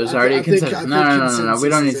 random. There's already a consensus. No. We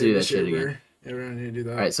don't need to do that shit Schumer. again. Yeah, we don't need to do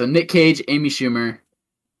that. All right, so Nick Cage, Amy Schumer.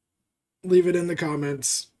 Leave it in the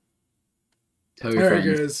comments. Tell your Alright,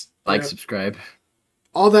 friends. guys. Like, Yeah. subscribe.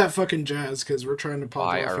 All that fucking jazz, because we're trying to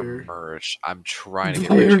pop Buy off our here. merch. I'm trying to get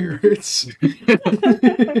Buy rich our here. merch.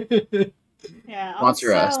 Yeah,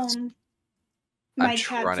 Sponsor us. I'm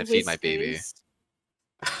trying to feed my baby.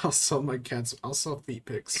 I'll sell my cats. I'll sell feet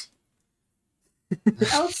pics.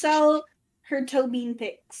 I'll sell her toe bean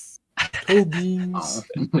pics. Toe beans.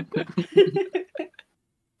 Oh.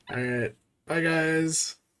 Alright. Bye,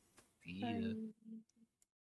 guys. Yeah.